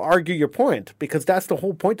wrong, I'll argue your point, because that's the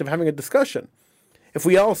whole point of having a discussion. If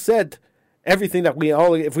we all said everything if we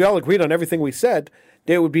all agreed on everything we said,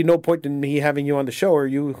 there would be no point in me having you on the show or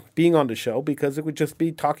you being on the show, because it would just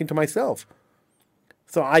be talking to myself.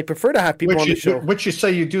 So I prefer to have people on the show. Which you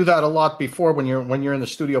say you do that a lot before when you're in the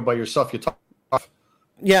studio by yourself. You talk.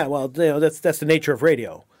 Yeah, well, that's the nature of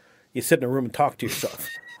radio. You sit in a room and talk to yourself.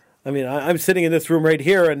 I mean, I'm sitting in this room right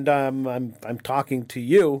here, and I'm talking to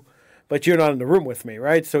you, but you're not in the room with me,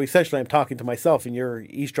 right? So essentially, I'm talking to myself, and you're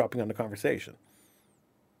eavesdropping on the conversation.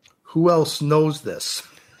 Who else knows this?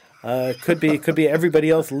 Could be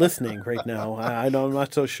everybody else listening right now. I'm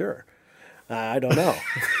not so sure. I don't know.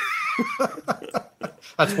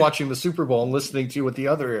 That's watching the Super Bowl and listening to you with the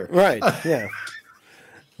other ear. Right, yeah.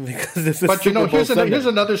 Because this is but here's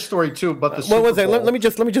another story too about the Super Bowl. Let me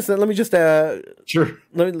just sure.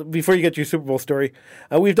 Before you get to your Super Bowl story,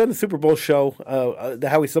 we've done the Super Bowl show, the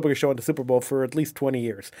Howie Silberger show on the Super Bowl for at least 20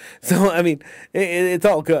 years. So I mean, it's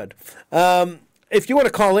all good. If you want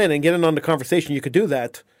to call in and get in on the conversation, you could do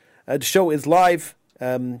that. The show is live,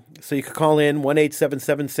 so you could call in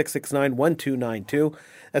 1-877-669-1292.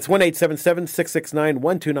 That's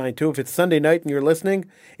 1-877-669-1292. If it's Sunday night and you're listening,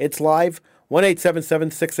 it's live.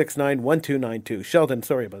 1-877-669-1292. Sheldon,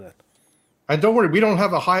 sorry about that. And don't worry, we don't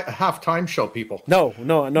have a halftime show, people. No,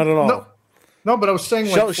 not at all. No, but I was saying,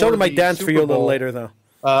 Sheldon might dance Super for you a little later, though.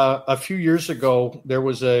 A few years ago, there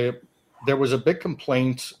was a big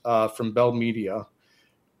complaint from Bell Media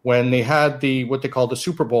when they had what they call the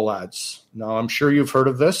Super Bowl ads. Now, I'm sure you've heard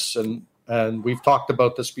of this, and we've talked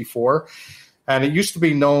about this before. And it used to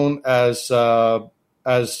be known as channel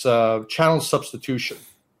substitution.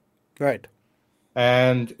 Right.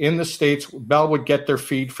 And in the States, Bell would get their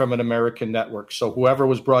feed from an American network. So whoever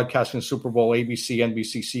was broadcasting Super Bowl, ABC,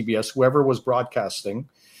 NBC, CBS, whoever was broadcasting,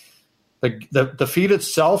 the feed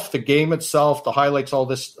itself, the game itself, the highlights, all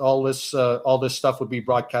this stuff would be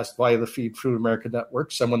broadcast via the feed through American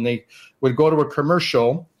networks. And when they would go to a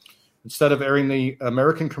commercial, instead of airing the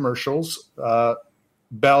American commercials,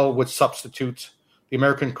 Bell would substitute the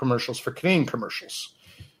American commercials for Canadian commercials.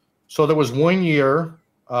 So there was one year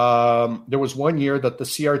that the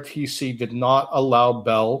CRTC did not allow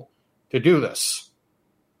Bell to do this.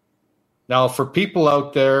 Now, for people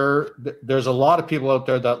out there, there's a lot of people out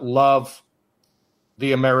there that love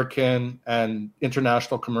the American and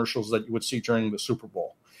international commercials that you would see during the Super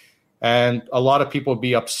Bowl. And a lot of people would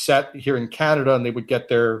be upset here in Canada, and they would get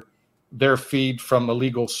their feed from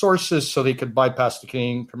illegal sources so they could bypass the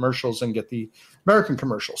Canadian commercials and get the American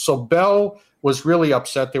commercials. So Bell was really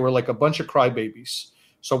upset. They were like a bunch of crybabies.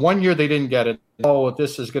 So one year they didn't get it. Oh,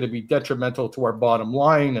 this is going to be detrimental to our bottom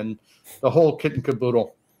line and the whole kit and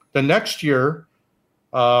caboodle. The next year,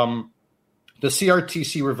 the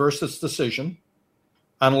CRTC reversed its decision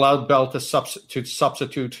and allowed Bell to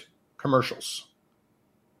substitute commercials.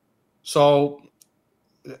 So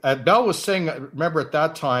Bell was saying, remember at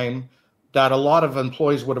that time, that a lot of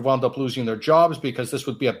employees would have wound up losing their jobs because this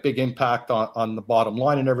would be a big impact on the bottom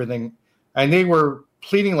line and everything. And they were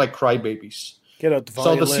pleading like crybabies. Get out the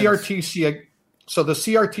violins. So the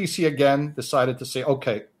CRTC again decided to say,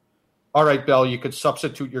 okay, all right, Bell, you could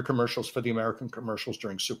substitute your commercials for the American commercials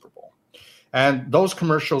during Super Bowl. And those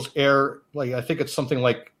commercials air, like I think it's something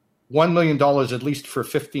like $1 million at least for a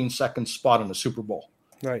 15-second spot in the Super Bowl.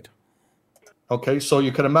 Right. Okay, so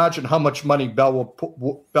you can imagine how much money Bell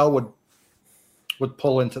would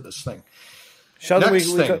pull into this thing. Sheldon,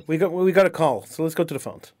 we got a call, so let's go to the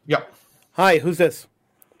phones. Yeah. Hi, who's this?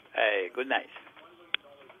 Hey, good night.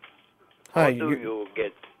 Hi. How do you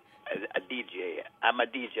get a DJ? I'm a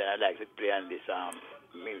DJ and I like to play on this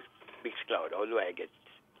Mixcloud. How do I get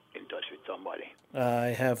in touch with somebody?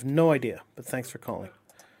 I have no idea, but thanks for calling.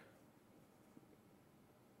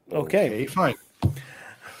 Okay, fine.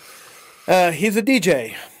 He's a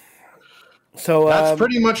DJ. So that's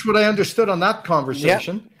pretty much what I understood on that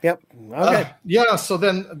conversation. Yep. Okay. So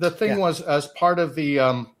then the thing was, as part of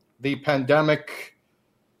the pandemic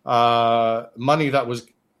money that was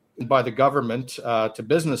by the government to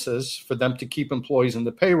businesses for them to keep employees in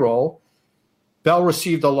the payroll, Bell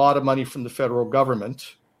received a lot of money from the federal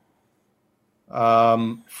government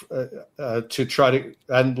to try to,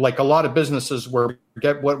 and like a lot of businesses were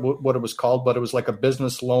get what it was called, but it was like a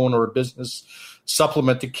business loan or a business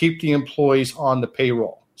supplement to keep the employees on the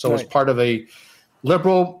payroll. So it was part of a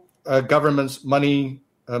liberal government's money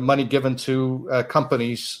given to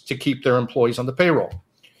companies to keep their employees on the payroll.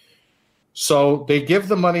 So they give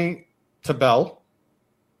the money to Bell.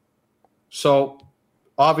 So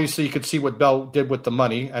obviously you could see what Bell did with the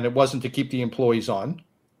money, and it wasn't to keep the employees on.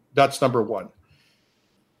 That's number one.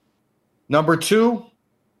 Number two,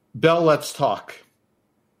 Bell Let's Talk.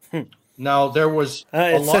 Now, there was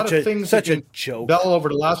a lot of things such a joke. Bell over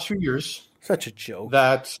the last few years. Such a joke.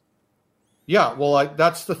 That's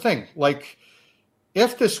the thing. Like,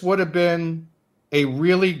 if this would have been a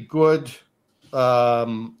really good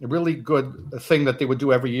thing that they would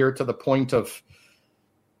do every year to the point of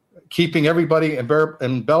keeping everybody and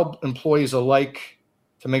Bell employees alike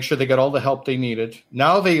to make sure they get all the help they needed.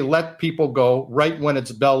 Now they let people go right when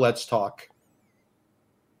it's Bell Let's Talk.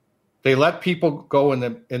 They let people go in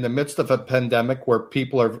the midst of a pandemic where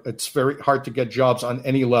it's very hard to get jobs on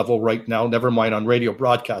any level right now, never mind on radio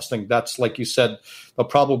broadcasting. That's, like you said, they'll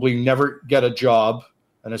probably never get a job.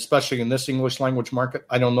 And especially in this English language market,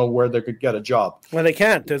 I don't know where they could get a job. Well, they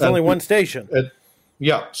can't. There's only one station.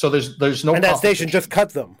 So there's no. And that station just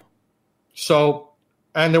cut them. So,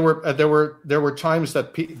 and there were times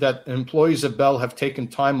that employees of Bell have taken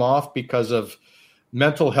time off because of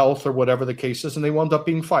mental health or whatever the case is, and they wound up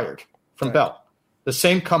being fired from Bell. The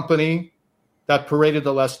same company that paraded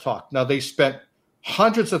the Let's Talk. Now, they spent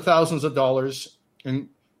hundreds of thousands of dollars and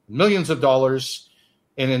millions of dollars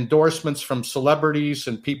in endorsements from celebrities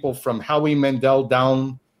and people from Howie Mandel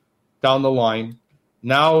down the line.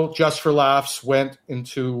 Now, Just for Laughs went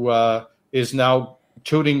into is now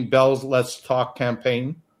tooting Bell's Let's Talk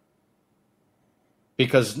campaign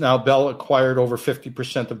because now Bell acquired over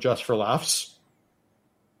 50% of Just for Laughs.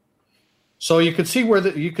 So you could see where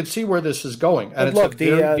this is going. And look,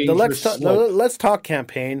 the Let's Talk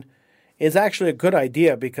campaign is actually a good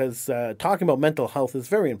idea because talking about mental health is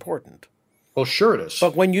very important. Well, sure it is.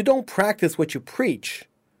 But when you don't practice what you preach,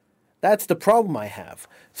 that's the problem I have.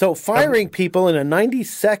 So firing people in a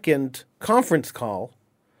 90-second conference call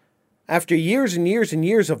after years and years and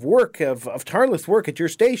years of work, of tireless work at your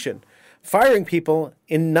station, firing people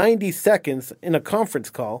in 90 seconds in a conference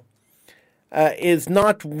call is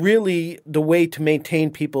not really the way to maintain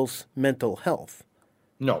people's mental health.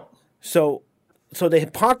 No. So the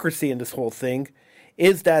hypocrisy in this whole thing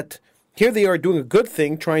is that here they are doing a good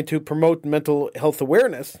thing, trying to promote mental health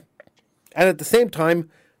awareness, and at the same time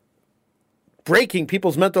breaking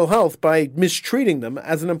people's mental health by mistreating them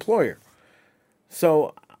as an employer.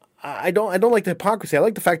 So I don't like the hypocrisy. I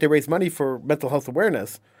like the fact they raise money for mental health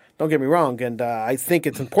awareness. Don't get me wrong, and I think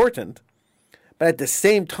it's important. But at the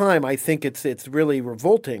same time, I think it's really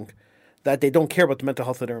revolting that they don't care about the mental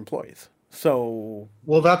health of their employees. So,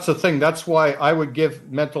 well, that's the thing. That's why I would give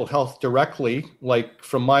mental health directly, like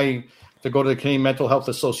to go to the Canadian Mental Health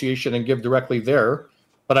Association and give directly there.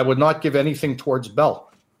 But I would not give anything towards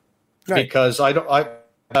Bell because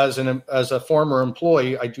as a former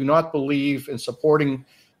employee, I do not believe in supporting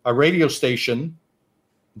a radio station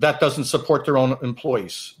that doesn't support their own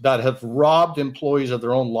employees, that have robbed employees of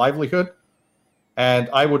their own livelihood. And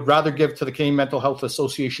I would rather give to the Canadian Mental Health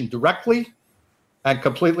Association directly and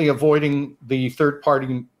completely avoiding the third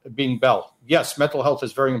party being Bell. Yes, mental health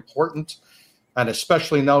is very important. And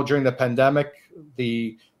especially now during the pandemic,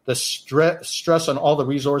 the the stress on all the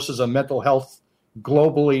resources of mental health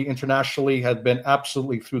globally, internationally, had been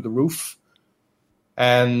absolutely through the roof.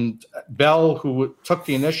 And Bell, who took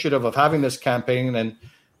the initiative of having this campaign, and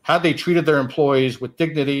had they treated their employees with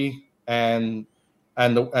dignity and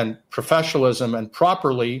professionalism and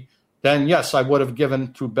properly, then yes, I would have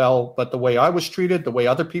given to Bell. But the way I was treated, the way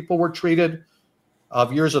other people were treated,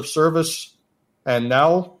 of years of service, and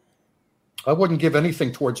now I wouldn't give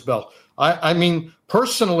anything towards Bell. I mean,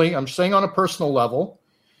 personally, I'm saying on a personal level,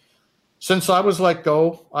 since I was let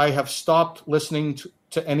go, I have stopped listening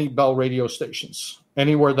to any Bell radio stations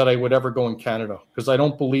anywhere that I would ever go in Canada, because I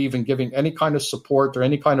don't believe in giving any kind of support or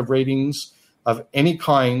any kind of ratings of any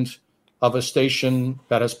kind of a station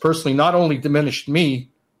that has personally not only diminished me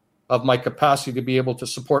of my capacity to be able to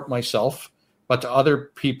support myself, but to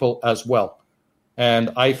other people as well.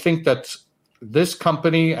 And I think that this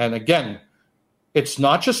company, and again, it's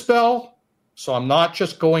not just Bell, so I'm not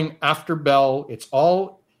just going after Bell. It's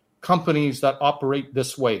all companies that operate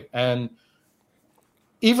this way. And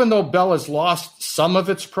even though Bell has lost some of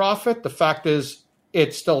its profit, the fact is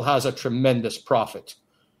it still has a tremendous profit.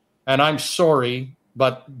 And I'm sorry,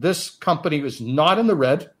 but this company is not in the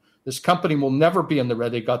red. This company will never be in the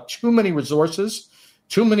red. They got too many resources,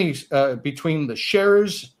 too many between the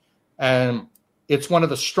shares, and it's one of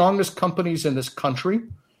the strongest companies in this country.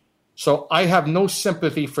 So I have no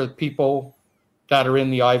sympathy for people that are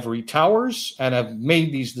in the ivory towers and have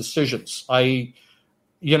made these decisions.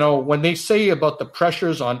 When they say about the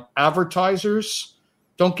pressures on advertisers,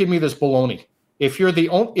 don't give me this baloney. If you're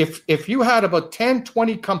if you had about 10,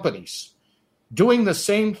 20 companies doing the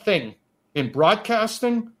same thing in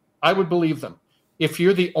broadcasting, I would believe them. If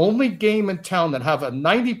you're the only game in town that have a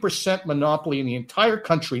 90% monopoly in the entire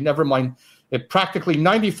country, never mind practically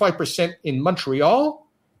 95% in Montreal,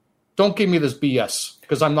 don't give me this BS,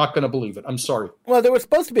 because I'm not going to believe it. I'm sorry. Well, there was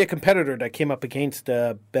supposed to be a competitor that came up against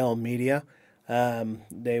Bell Media.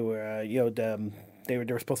 They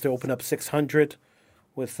were supposed to open up 600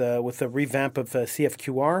 with a revamp of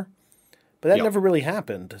CFQR, but that never really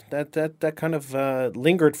happened. That kind of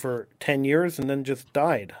lingered for 10 years and then just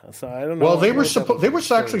died. So I don't know. Well, they were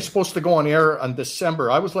actually supposed to go on air in December.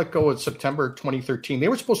 I was let go in September 2013. They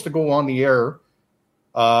were supposed to go on the air,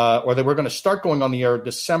 or they were going to start going on the air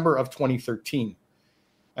December of 2013.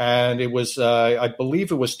 And it was, I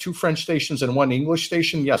believe it was 2 French stations and 1 English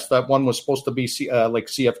station. Yes, that one was supposed to be like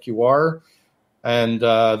CFQR. And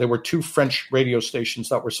there were 2 French radio stations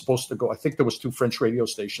that were supposed to go. I think there was 2 French radio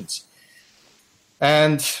stations.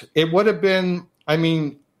 And it would have been,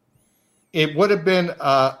 a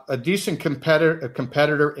decent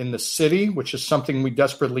competitor in the city, which is something we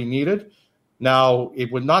desperately needed. Now,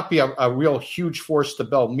 it would not be a real huge force to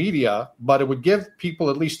Bell Media, but it would give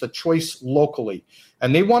people at least a choice locally.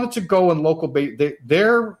 And they wanted to go in local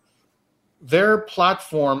their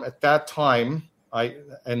platform at that time.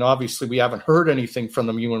 And obviously we haven't heard anything from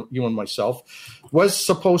them, you and myself, was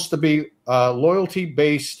supposed to be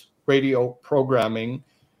loyalty-based radio programming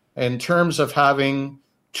in terms of having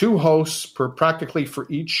 2 hosts practically for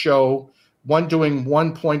each show, one doing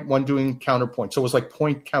one point, one doing counterpoint. So it was like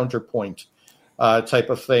point counterpoint type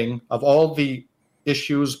of thing of all the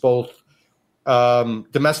issues, both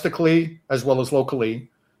domestically as well as locally.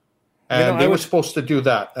 And they were supposed to do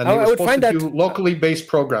that. And they were supposed to do locally based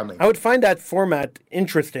programming. I would find that format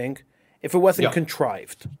interesting if it wasn't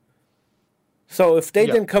contrived. So if they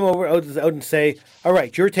didn't come out and say, all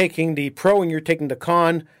right, you're taking the pro and you're taking the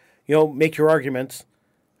con, make your arguments.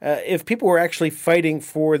 If people were actually fighting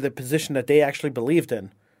for the position that they actually believed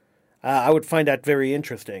in, I would find that very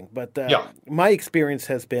interesting. But my experience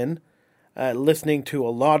has been listening to a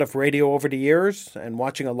lot of radio over the years and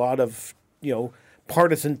watching a lot of,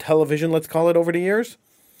 partisan television, let's call it, over the years,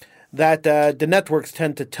 that the networks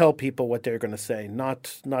tend to tell people what they're going to say,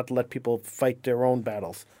 not let people fight their own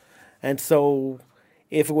battles. And so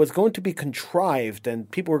if it was going to be contrived and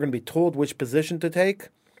people were going to be told which position to take...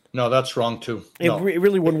 No, that's wrong too. It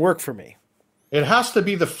really wouldn't work for me. It has to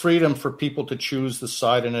be the freedom for people to choose the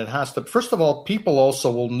side, and it has to... First of all, people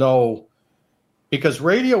also will know, because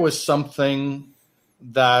radio is something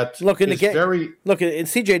that Look, in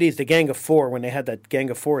CJD's The Gang of Four, when they had that Gang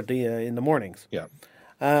of Four in the mornings. Yeah.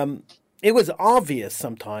 It was obvious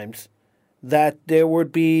sometimes that there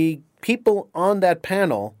would be people on that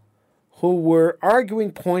panel who were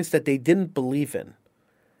arguing points that they didn't believe in.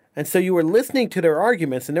 And so you were listening to their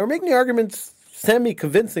arguments, and they were making the arguments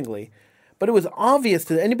semi-convincingly, but it was obvious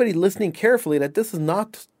to anybody listening carefully that this is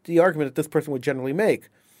not the argument that this person would generally make.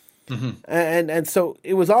 Mm-hmm. And so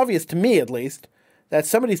it was obvious to me, at least, that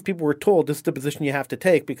some of these people were told this is the position you have to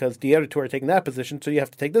take because the other two are taking that position, so you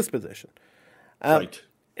have to take this position. Right.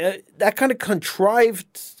 that kind of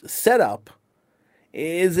contrived setup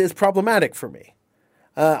is problematic for me.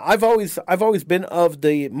 I've always been of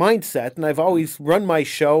the mindset, and I've always run my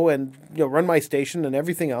show and run my station and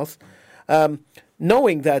everything else,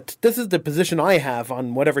 knowing that this is the position I have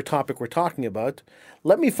on whatever topic we're talking about.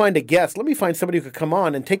 Let me find a guest. Let me find somebody who could come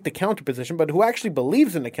on and take the counter position, but who actually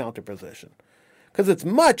believes in the counter position. Because it's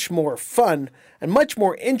much more fun and much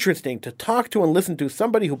more interesting to talk to and listen to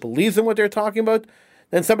somebody who believes in what they're talking about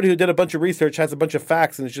than somebody who did a bunch of research, has a bunch of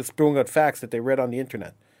facts, and is just spewing out facts that they read on the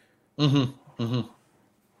internet. Mm-hmm. Mm-hmm.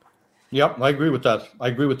 Yep, I agree with that. I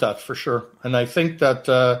agree with that for sure. And I think that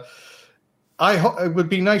it would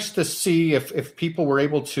be nice to see if people were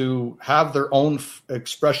able to have their own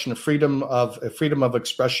expression, freedom of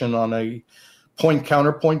expression on a point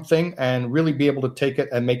counterpoint thing, and really be able to take it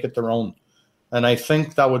and make it their own. And I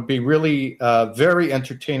think that would be really very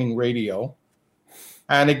entertaining radio.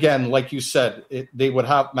 And again, like you said,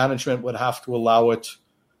 management would have to allow it.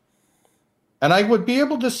 And I would be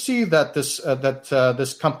able to see that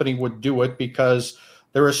this company would do it, because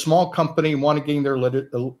they're a small company, want to gain their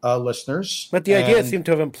listeners. But the idea seemed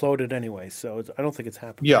to have imploded anyway, so I don't think it's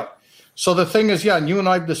happened. Yeah. So the thing is, and you and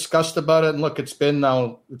I have discussed about it, and look, it's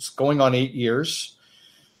going on 8 years.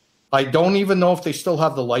 I don't even know if they still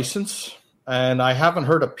have the license, and I haven't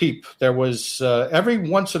heard a peep. There was every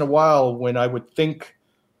once in a while when I would think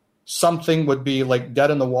something would be like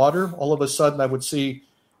dead in the water, all of a sudden I would see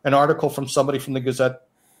an article from somebody from the Gazette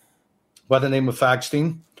by the name of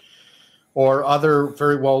Fagstein, or other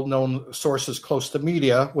very well-known sources close to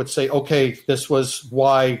media would say, okay, this was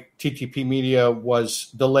why TTP Media was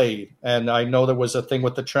delayed. And I know there was a thing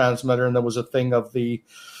with the transmitter, and there was a thing of the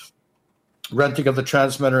renting of the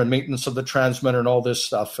transmitter and maintenance of the transmitter and all this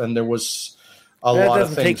stuff. And there was a lot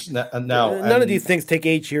of things now. None of these things take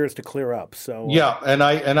 8 years to clear up. So yeah, and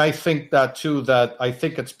I think that too. That I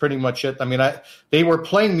think it's pretty much it. I mean, they were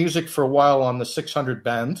playing music for a while on the 600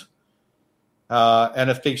 band, and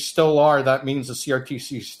if they still are, that means the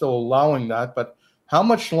CRTC is still allowing that. But how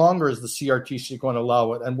much longer is the CRTC going to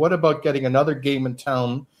allow it? And what about getting another game in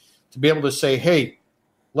town to be able to say, hey,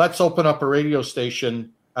 let's open up a radio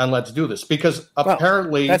station and let's do this? Because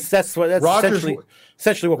apparently that's essentially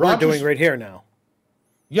what we're doing right here now.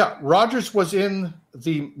 Yeah, Rogers was in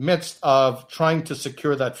the midst of trying to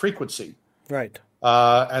secure that frequency. Right.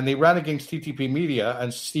 And they ran against TTP Media,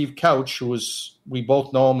 and Steve Couch, we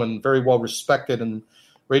both know him and very well respected in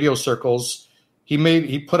radio circles,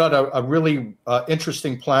 he put out a really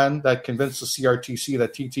interesting plan that convinced the CRTC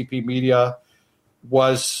that TTP Media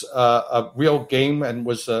was a real game and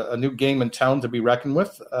was a new game in town to be reckoned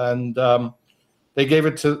with. And they gave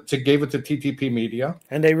it to TTP Media,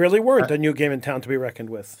 and they really weren't a new game in town to be reckoned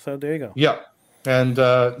with. So there you go. Yeah, and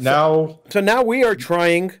now, so now we are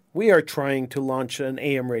trying to launch an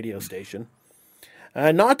AM radio station,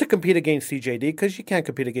 not to compete against CJD, because you can't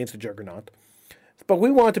compete against a juggernaut, but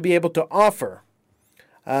we want to be able to offer,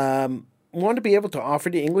 the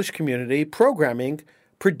English community programming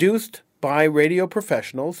produced by radio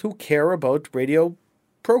professionals who care about radio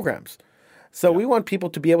programs. So we want people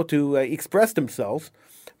to be able to express themselves,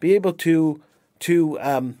 be able to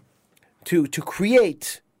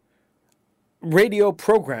create radio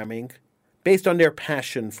programming based on their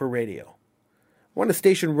passion for radio. I want a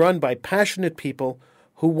station run by passionate people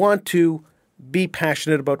who want to be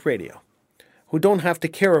passionate about radio, who don't have to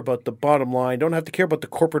care about the bottom line, don't have to care about the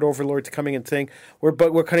corporate overlords coming and saying, we're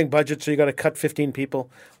cutting budgets, so you got to cut 15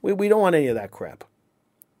 people. We don't want any of that crap.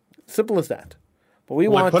 Simple as that.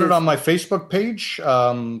 I put it on my Facebook page.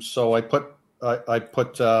 So I put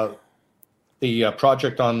the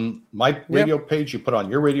project on my radio page. You put it on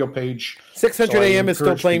your radio page. 600 AM is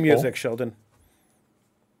still playing music, Sheldon.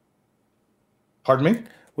 Pardon me?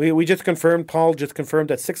 We just confirmed, Paul just confirmed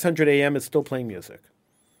that 600 AM is still playing music.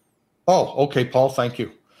 Oh, okay, Paul, thank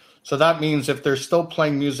you. So that means if they're still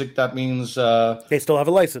playing music, that means... they still have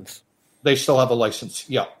a license. They still have a license,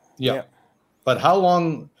 yeah. But how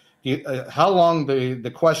long...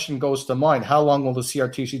 the question goes to mind, how long will the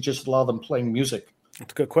CRTC just allow them playing music?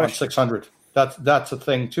 That's a good question. On 600. That's a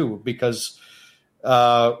thing too, because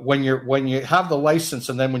when you have the license,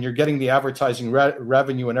 and then when you're getting the advertising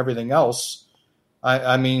revenue and everything else,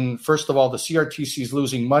 I mean, first of all, the CRTC is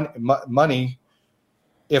losing money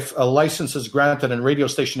if a license is granted and a radio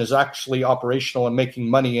station is actually operational and making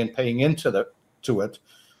money and paying into it,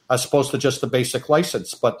 as opposed to just the basic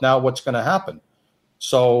license. But now what's going to happen?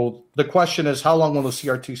 So the question is, how long will the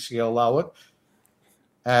CRTC allow it?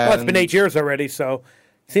 Well, it's been 8 years already, so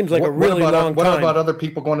it seems like a really long time. What about other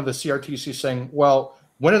people going to the CRTC saying, well,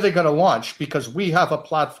 when are they going to launch? Because we have a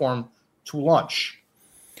platform to launch.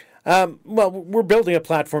 Well, we're building a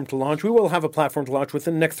platform to launch. We will have a platform to launch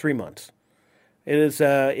within the next 3 months.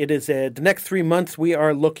 The next 3 months we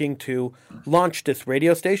are looking to launch this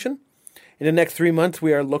radio station. In the next 3 months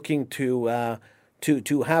we are looking to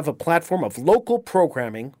have a platform of local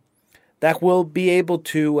programming that will be able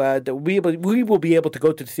to we will be able to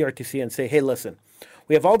go to the CRTC and say, hey, listen,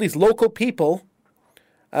 we have all these local people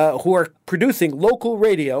who are producing local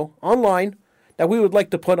radio online that we would like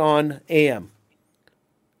to put on AM.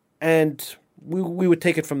 And we would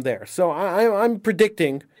take it from there. So I'm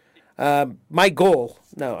predicting my goal.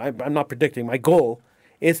 No, I'm not predicting. My goal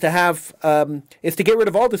is to have is to get rid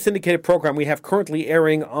of all the syndicated program we have currently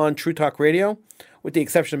airing on True Talk Radio, with the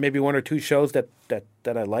exception of maybe one or two shows that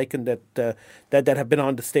I like and that have been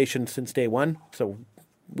on the station since day one. So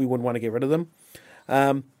we wouldn't want to get rid of them.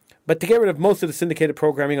 But to get rid of most of the syndicated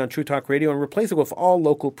programming on True Talk Radio and replace it with all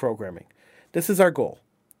local programming. This is our goal.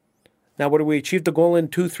 Now, whether we achieve the goal in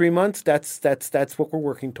 2-3 months, that's what we're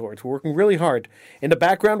working towards. We're working really hard. In the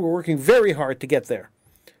background, we're working very hard to get there.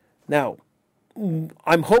 Now,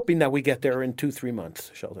 I'm hoping that we get there in 2-3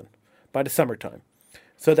 months, Sheldon, by the summertime,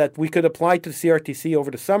 so that we could apply to the CRTC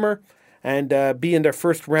over the summer and be in their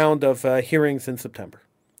first round of hearings in September.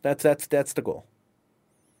 That's the goal.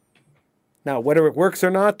 Now, whether it works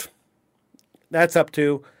or not, that's up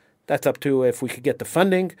to if we could get the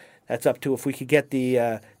funding. That's up to if we could get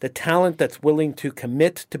the talent that's willing to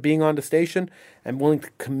commit to being on the station and willing to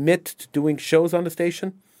commit to doing shows on the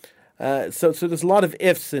station. So there's a lot of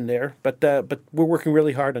ifs in there, but we're working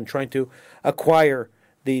really hard on trying to acquire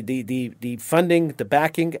the funding, the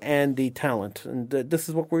backing, and the talent. And this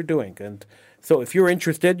is what we're doing. And so if you're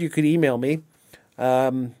interested, you could email me,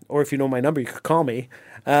 or if you know my number, you could call me.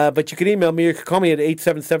 But you could email me. You could call me at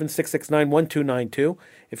 877-669-1292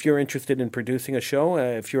 if you're interested in producing a show.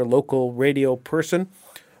 If you're a local radio person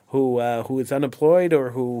who is unemployed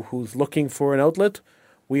or who's looking for an outlet,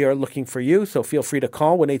 we are looking for you. So feel free to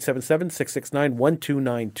call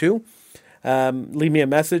 1-877-669-1292. Leave me a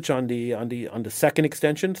message on the second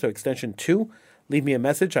extension, so extension 2. Leave me a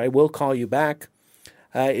message. I will call you back.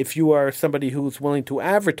 If you are somebody who's willing to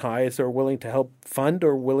advertise or willing to help fund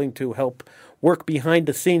or willing to help work behind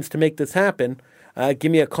the scenes to make this happen,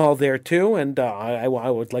 give me a call there too, and I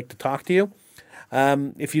would like to talk to you.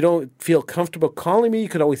 If you don't feel comfortable calling me, you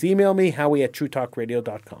could always email me,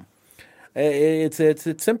 howie@truetalkradio.com.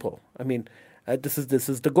 It's simple. I mean, this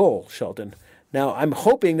is the goal, Sheldon. Now, I'm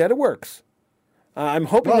hoping that it works. I'm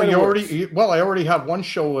hoping. Well, I already have one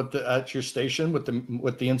show at your station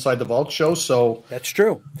with the Inside the Vault show. So that's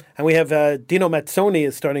true, and we have Dino Mazzoni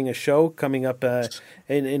is starting a show coming up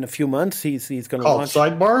in a few months. He's going to launch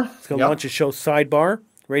Sidebar. He's going to launch a show, Sidebar,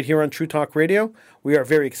 right here on True Talk Radio. We are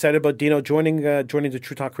very excited about Dino joining the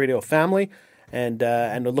True Talk Radio family, and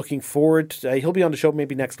we're looking forward. He'll be on the show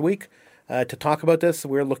maybe next week to talk about this.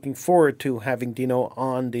 We're looking forward to having Dino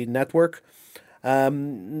on the network.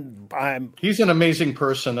 He's an amazing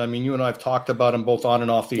person. I mean, you and I have talked about him both on and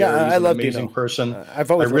off the air. He's I love an amazing Dino. person. I've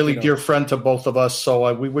always a really dear friend to both of us.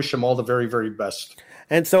 So we wish him all the very, very best.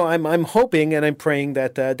 And so I'm hoping and I'm praying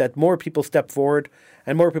that more people step forward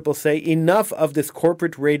and more people say enough of this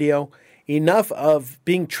corporate radio, enough of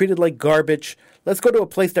being treated like garbage. Let's go to a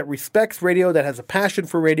place that respects radio, that has a passion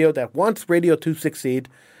for radio, that wants radio to succeed.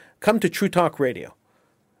 Come to True Talk Radio.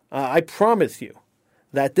 I promise you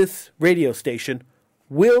that this radio station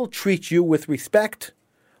will treat you with respect,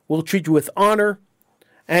 will treat you with honor,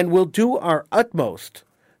 and will do our utmost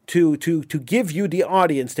to give you the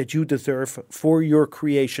audience that you deserve for your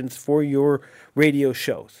creations, for your radio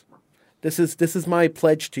shows. This is my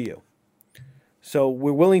pledge to you. So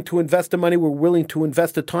we're willing to invest the money, we're willing to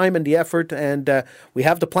invest the time and the effort, and we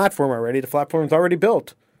have the platform already. The platform's already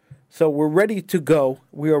built. So we're ready to go.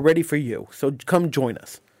 We are ready for you. So come join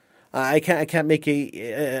us. I can't make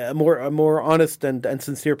a more honest and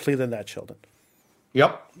sincere plea than that, Sheldon.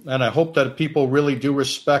 Yep, and I hope that if people really do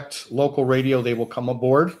respect local radio, they will come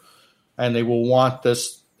aboard, and they will want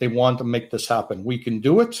this. They want to make this happen. We can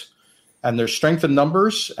do it, and there's strength in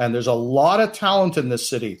numbers, and there's a lot of talent in this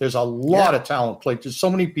city. There's a lot of talent. Like there's so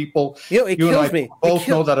many people. It kills me. Both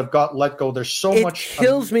know that have got let go. There's so much. It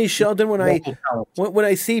kills me, Sheldon, when I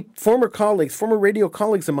see former radio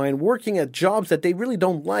colleagues of mine working at jobs that they really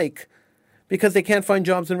don't like because they can't find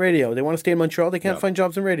jobs in radio. They want to stay in Montreal. They can't find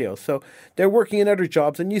jobs in radio. So they're working in other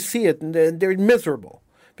jobs, and you see it, and they're miserable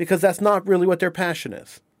because that's not really what their passion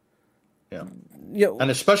is. Yeah.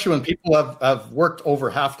 And especially when people have worked over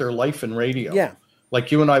half their life in radio. Yeah.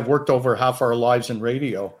 Like you and I have worked over half our lives in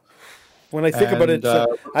radio. When I think about it,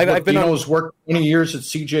 I've been Dino's worked 20 years at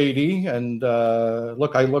CJD, and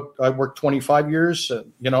I worked 25 years,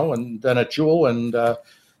 and then at Jewel, and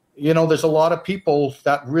there's a lot of people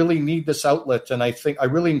that really need this outlet, and I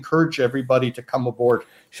really encourage everybody to come aboard.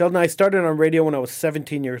 Sheldon, I started on radio when I was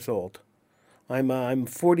 17 years old. I'm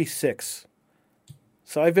 46,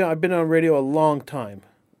 so I've been on radio a long time,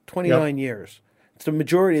 29 years. It's the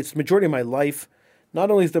majority. It's the majority of my life.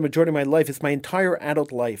 Not only is the majority of my life, it's my entire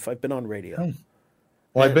adult life. I've been on radio.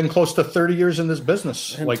 Well, I've been close to 30 years in this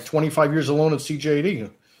business, like 25 years alone at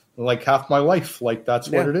CJD, like half my life. Like that's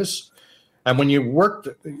what it is. And when you worked,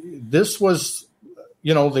 this was,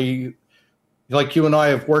 like you and I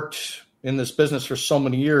have worked in this business for so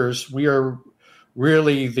many years. We are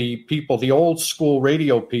really the people, the old school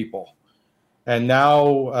radio people. And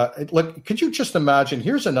now, look, could you just imagine?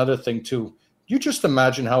 Here's another thing too. You just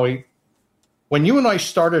imagine when you and I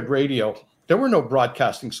started radio, there were no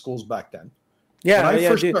broadcasting schools back then. Yeah,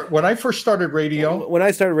 when I first started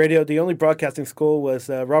radio, the only broadcasting school was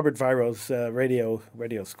Robert Viro's radio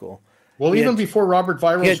school. Well, even before Robert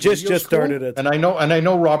Viro, just started it, and I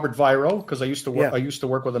know Robert Viro because I used to work. I used to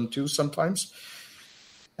work with him too sometimes.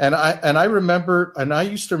 And I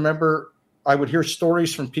used to remember I would hear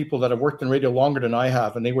stories from people that have worked in radio longer than I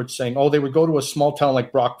have, and they were saying, they would go to a small town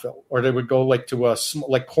like Brockville, or they would go like to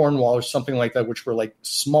like Cornwall or something like that, which were like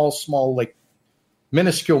small like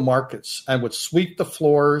minuscule markets, and would sweep the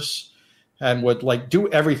floors. And would like do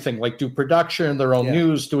everything, like do production, their own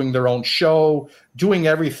news, doing their own show, doing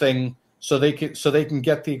everything so they can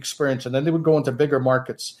get the experience. And then they would go into bigger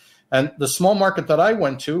markets. And the small market that I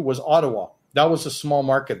went to was Ottawa. That was a small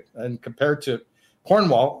market. And compared to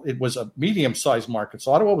Cornwall, it was a medium-sized market.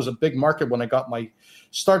 So Ottawa was a big market when I got my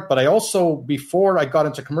start. But I also, before I got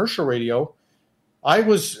into commercial radio, I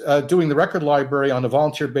was doing the record library on a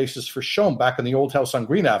volunteer basis for Shome back in the old house on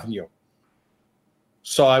Green Avenue.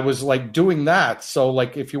 So I was like doing that. So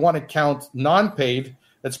like if you want to count non-paid,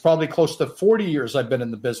 it's probably close to 40 years I've been in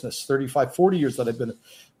the business, 35, 40 years that I've been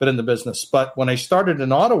in the business. But when I started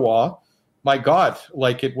in Ottawa, my God,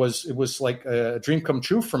 like it was like a dream come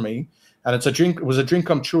true for me. And it was a dream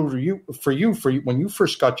come true for you when you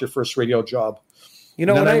first got your first radio job. When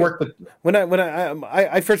I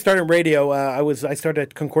first started radio, I started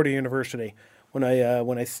at Concordia University when I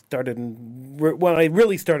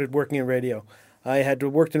really started working in radio. I had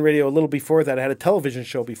worked in radio a little before that. I had a television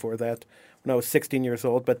show before that when I was 16 years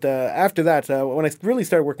old. But after that, when I really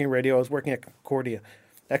started working in radio, I was working at Concordia.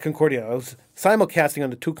 At Concordia, I was simulcasting on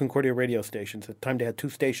the two Concordia radio stations. At the time, they had two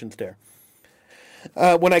stations there.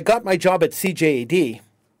 When I got my job at CJAD,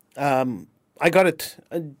 I got it.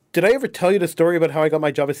 Did I ever tell you the story about how I got my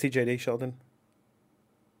job at CJAD, Sheldon?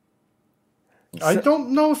 I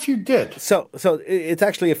don't know if you did. So it's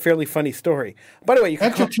actually a fairly funny story. By the way, you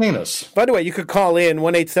could entertain us. By the way, you could call in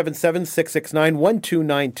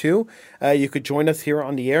 1-877-669-1292. You could join us here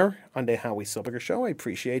on the air on the Howie Silberger Show. I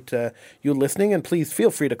appreciate you listening, and please feel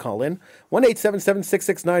free to call in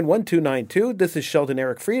 1-877-669-1292. This is Sheldon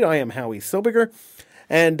Eric Fried. I am Howie Silberger,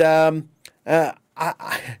 and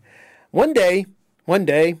one day,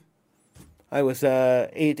 I was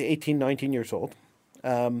 18, 19 years old.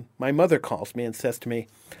 My mother calls me and says to me,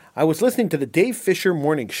 I was listening to the Dave Fisher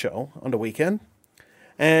morning show on the weekend,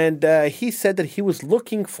 and he said that he was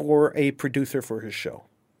looking for a producer for his show.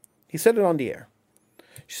 He said it on the air.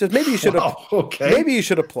 She says, maybe you should maybe you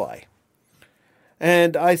should apply.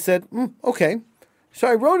 And I said, okay. So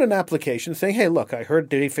I wrote an application saying, hey, look, I heard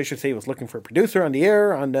Dave Fisher say he was looking for a producer on the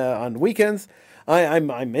air on weekends.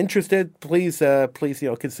 I'm interested. Please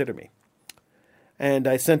consider me. And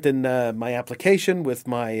I sent in my application with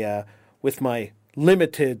my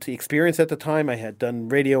limited experience at the time. I had done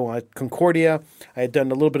radio at Concordia. I had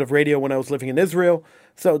done a little bit of radio when I was living in Israel.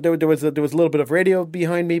 So there was a little bit of radio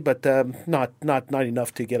behind me, but not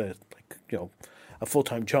enough to get a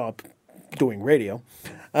full-time job doing radio.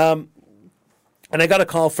 And I got a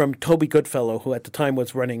call from Toby Goodfellow, who at the time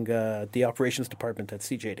was running the operations department at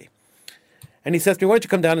CJD. And he says to me, why don't you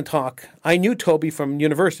come down and talk? I knew Toby from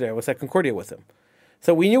university. I was at Concordia with him.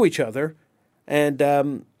 So we knew each other, and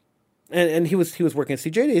he was working at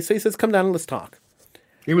CJD. So he says, "Come down and let's talk."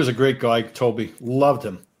 He was a great guy, Toby. Loved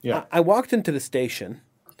him. Yeah. I walked into the station,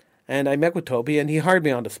 and I met with Toby, and he hired me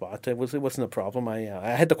on the spot. It wasn't a problem. I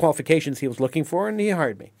had the qualifications he was looking for, and he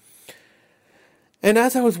hired me. And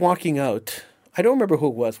as I was walking out, I don't remember who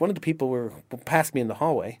it was. One of the people passed me in the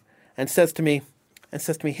hallway, and says to me,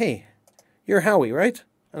 "Hey, you're Howie, right?"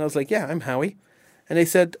 And I was like, "Yeah, I'm Howie." And they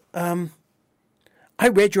said, I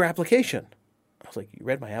read your application. I was like, you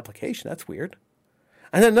read my application? That's weird.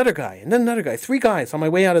 And then another guy, 3 guys on my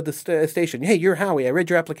way out of the station. Hey, you're Howie. I read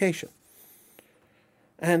your application.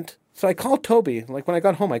 And so I called Toby. Like when I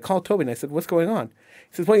got home, I called Toby and I said, what's going on?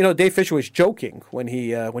 He says, well, Dave Fisher was joking when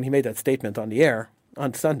he made that statement on the air.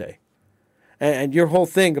 on Sunday. And your whole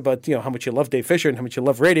thing about, how much you love Dave Fisher and how much you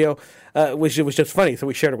love radio was just funny, so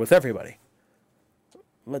we shared it with everybody.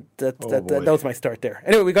 But that was my start there.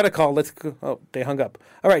 Anyway, we got a call. Let's go. Oh, they hung up.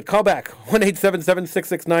 All right, call back.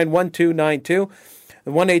 1-877-669-1292.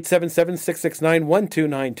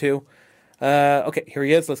 1-877-669-1292. Okay, here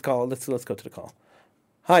he is. Let's call. Let's go to the call.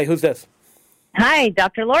 Hi, who's this? Hi,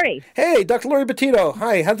 Dr. Lori. Hey, Dr. Lori Petito.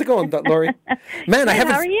 Hi, how's it going, Lori? Man, Good,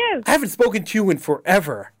 how are you? I haven't spoken to you in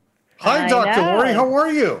forever. Hi, Dr. Lori. How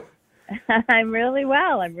are you? I'm really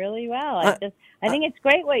well. I think it's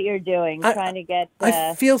great what you're doing, trying to get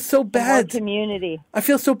I feel so bad. More community. I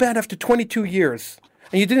feel so bad after 22 years,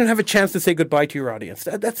 and you didn't have a chance to say goodbye to your audience.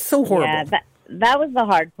 That's so horrible. Yeah, that was the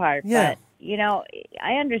hard part. Yeah. But,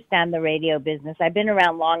 I understand the radio business. I've been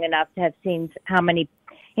around long enough to have seen how many,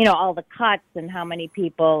 all the cuts and how many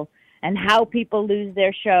people and how people lose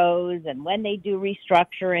their shows and when they do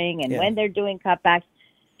restructuring and when they're doing cutbacks.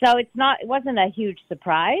 So it wasn't a huge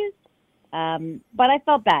surprise. But I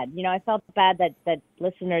felt bad. I felt bad that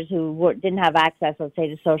listeners who didn't have access, let's say,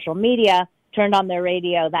 to social media turned on their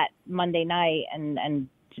radio that Monday night and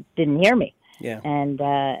didn't hear me. Yeah. And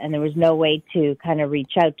there was no way to kind of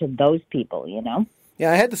reach out to those people,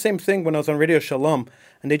 Yeah, I had the same thing when I was on Radio Shalom,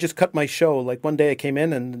 and they just cut my show. Like one day I came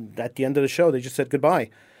in, and at the end of the show, they just said goodbye.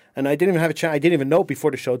 And I didn't even have a chance. I didn't even know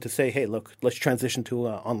before the show to say, hey, look, let's transition to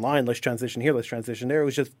online. Let's transition here. Let's transition there. It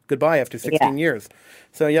was just goodbye after 16 years.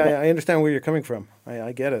 So, I understand where you're coming from.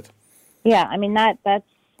 I get it. Yeah, I mean, that's the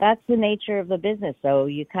nature of the business. So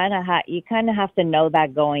you kind of have to know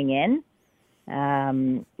that going in.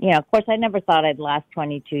 Of course, I never thought I'd last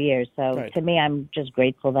 22 years. So to me, I'm just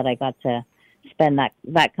grateful that I got to spend that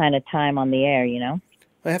kind of time on the air,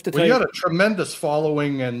 I have to tell you. You had a tremendous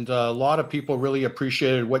following, and a lot of people really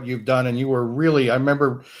appreciated what you've done. And you were really, I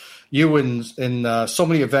remember you in so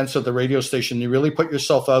many events of the radio station. You really put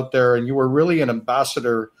yourself out there, and you were really an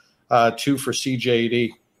ambassador too for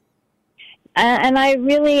CJD. And I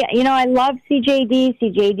really, I love CJD.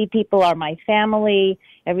 CJD people are my family.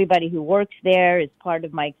 Everybody who works there is part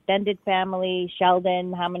of my extended family.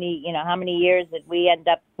 Sheldon, how many years that we end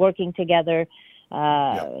up working together?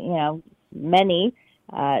 Many.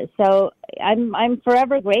 So I'm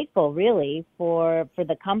forever grateful, really, for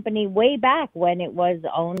the company way back when it was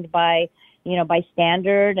owned by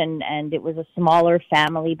Standard, and it was a smaller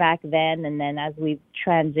family back then. And then as we've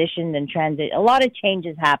transitioned a lot of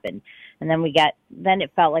changes happened. And then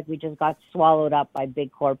it felt like we just got swallowed up by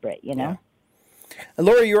big corporate, Yeah. And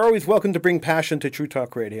Lori, you're always welcome to bring passion to True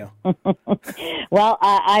Talk Radio. Well,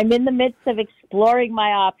 I'm in the midst of exploring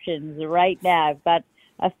my options right now. I've got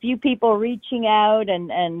a few people reaching out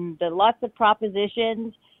and lots of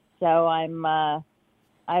propositions. So I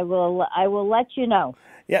will let you know.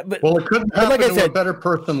 Yeah, but it couldn't happen to a better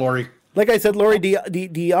person, Lori. Like I said, Lori,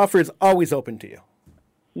 the offer is always open to you.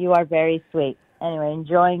 You are very sweet. Anyway,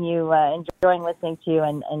 enjoying listening to you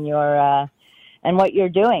and your and what you're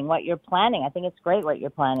doing, what you're planning. I think it's great what you're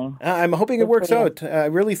planning. I'm hoping it works out. I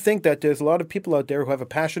really think that there's a lot of people out there who have a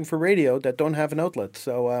passion for radio that don't have an outlet.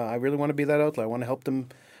 So I really want to be that outlet. I want to help them.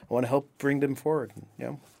 I want to help bring them forward.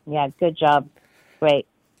 Yeah. Yeah. Good job. Great.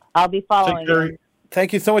 I'll be following you.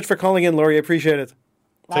 Thank you so much for calling in, Lori. I appreciate it.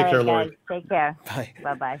 Take care, Lori. Guys, take care. Bye.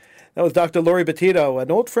 Bye-bye. That was Dr. Lori Petito, an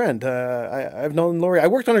old friend. I've known Lori. I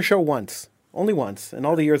worked on her show only once, in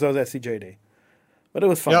all the years I was at CJD. But it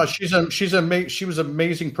was fun. Yeah, she was an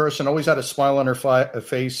amazing person. Always had a smile on her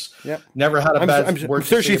face. Yep. Never had a bad word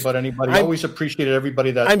to say about anybody. Always appreciated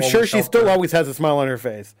everybody that. I'm sure she still always has a smile on her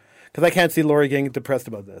face, because I can't see Lori getting depressed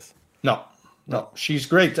about this. No, she's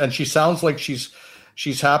great, and she sounds like she's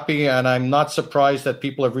happy. And I'm not surprised that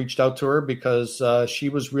people have reached out to her, because she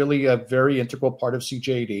was really a very integral part of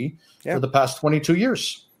CJD for the past 22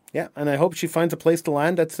 years. Yeah, and I hope she finds a place to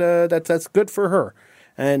land that's good for her.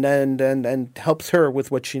 And helps her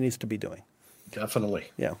with what she needs to be doing.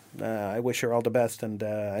 Definitely. Yeah. I wish her all the best. And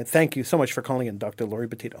I thank you so much for calling in, Dr. Lori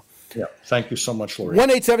Petito. Yeah. Thank you so much, Lori.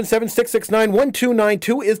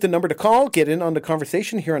 1-877-669-1292 is the number to call. Get in on the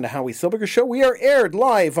conversation here on the Howie Silberger Show. We are aired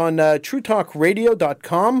live on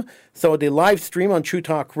TrueTalkRadio.com. So the live stream on True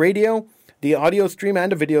Talk Radio, the audio stream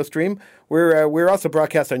and the video stream. We're also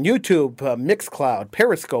broadcast on YouTube, Mixcloud,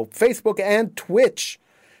 Periscope, Facebook, and Twitch.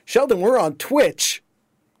 Sheldon, we're on Twitch.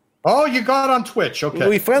 Oh, you got on Twitch. Okay.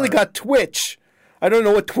 We finally got Twitch. I don't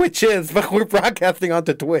know what Twitch is, but we're broadcasting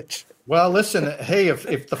onto Twitch. Well, listen, hey,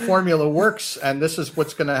 if the formula works, and this is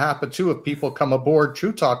what's going to happen too, if people come aboard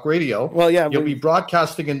True Talk Radio, well, yeah, you'll be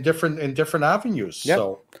broadcasting in different avenues. Yep.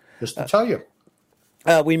 So just to tell you.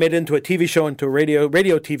 We made it into a TV show, into a radio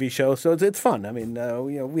TV show, so it's fun. I mean,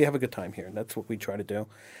 we have a good time here, and that's what we try to do.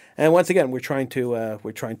 And once again, we're trying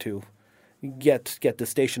to get the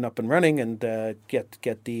station up and running, and get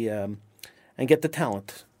the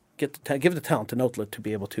talent, give the talent an outlet to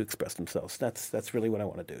be able to express themselves. That's really what I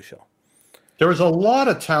want to do, Shell. There is a lot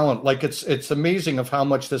of talent. Like it's amazing of how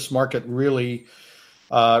much this market really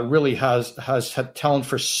has had talent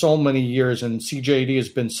for so many years, and CJAD has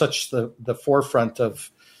been such the forefront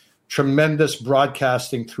of tremendous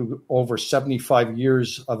broadcasting through over 75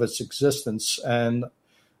 years of its existence. And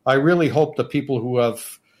I really hope the people who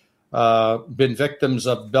have been victims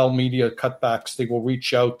of Bell Media cutbacks, they will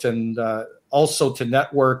reach out and also to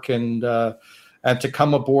network and to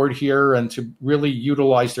come aboard here and to really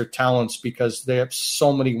utilize their talents, because they have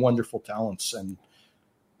so many wonderful talents. And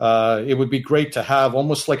it would be great to have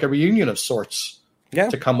almost like a reunion of sorts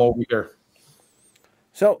to come over here.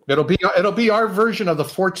 So it'll be our version of the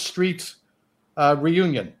Fort Street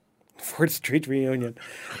reunion. Fort Street reunion.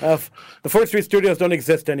 The Fort Street studios don't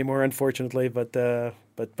exist anymore, unfortunately, but the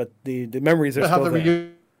memories are still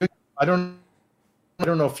there. I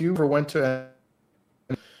don't know if you ever went to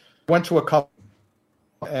a couple,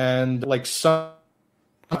 and like some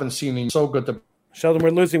haven't seen him so good. Sheldon,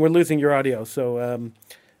 we're losing your audio, so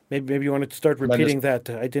maybe you want to start repeating that.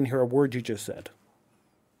 I didn't hear a word you just said.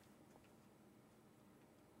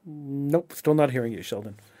 Nope, still not hearing you,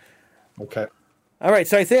 Sheldon. Okay. All right,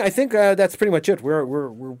 so I think that's pretty much it.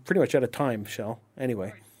 We're pretty much out of time, Shell.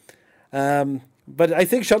 Anyway, but I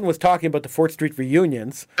think Sheldon was talking about the Fort Street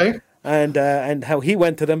reunions. Okay. And how he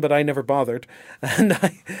went to them, but I never bothered. And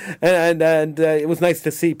it was nice to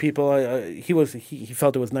see people. He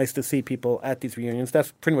felt it was nice to see people at these reunions.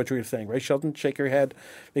 That's pretty much what you're saying, right, Sheldon? Shake your head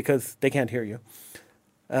because they can't hear you.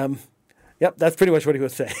 Yep, that's pretty much what he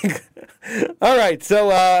was saying. All right, so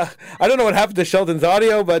I don't know what happened to Sheldon's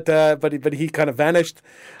audio, but he kind of vanished,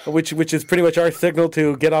 which is pretty much our signal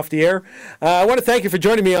to get off the air. I want to thank you for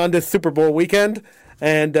joining me on this Super Bowl weekend.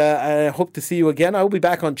 And I hope to see you again. I will be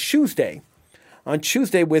back on Tuesday.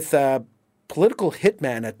 With Political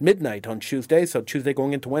Hitman at midnight on Tuesday. So Tuesday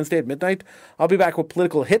going into Wednesday at midnight. I'll be back with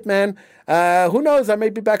Political Hitman. Who knows? I may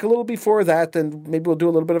be back a little before that, and maybe we'll do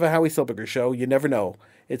a little bit of a Howie Silberger show. You never know.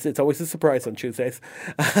 It's always a surprise on Tuesdays.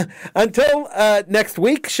 Until next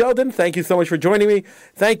week, Sheldon, thank you so much for joining me.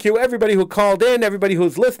 Thank you, everybody who called in, everybody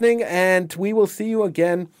who's listening, and we will see you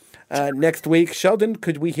again next week. Sheldon,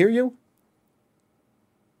 could we hear you?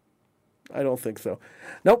 I don't think so.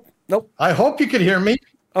 Nope. I hope you can hear me.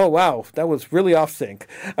 Oh, wow. That was really off sync.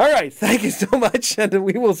 All right. Thank you so much. And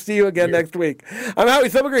we will see you again next week. I'm Howie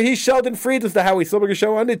Silberger. He's Sheldon Freed. This is the Howie Silberger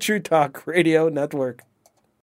Show on the True Talk Radio Network.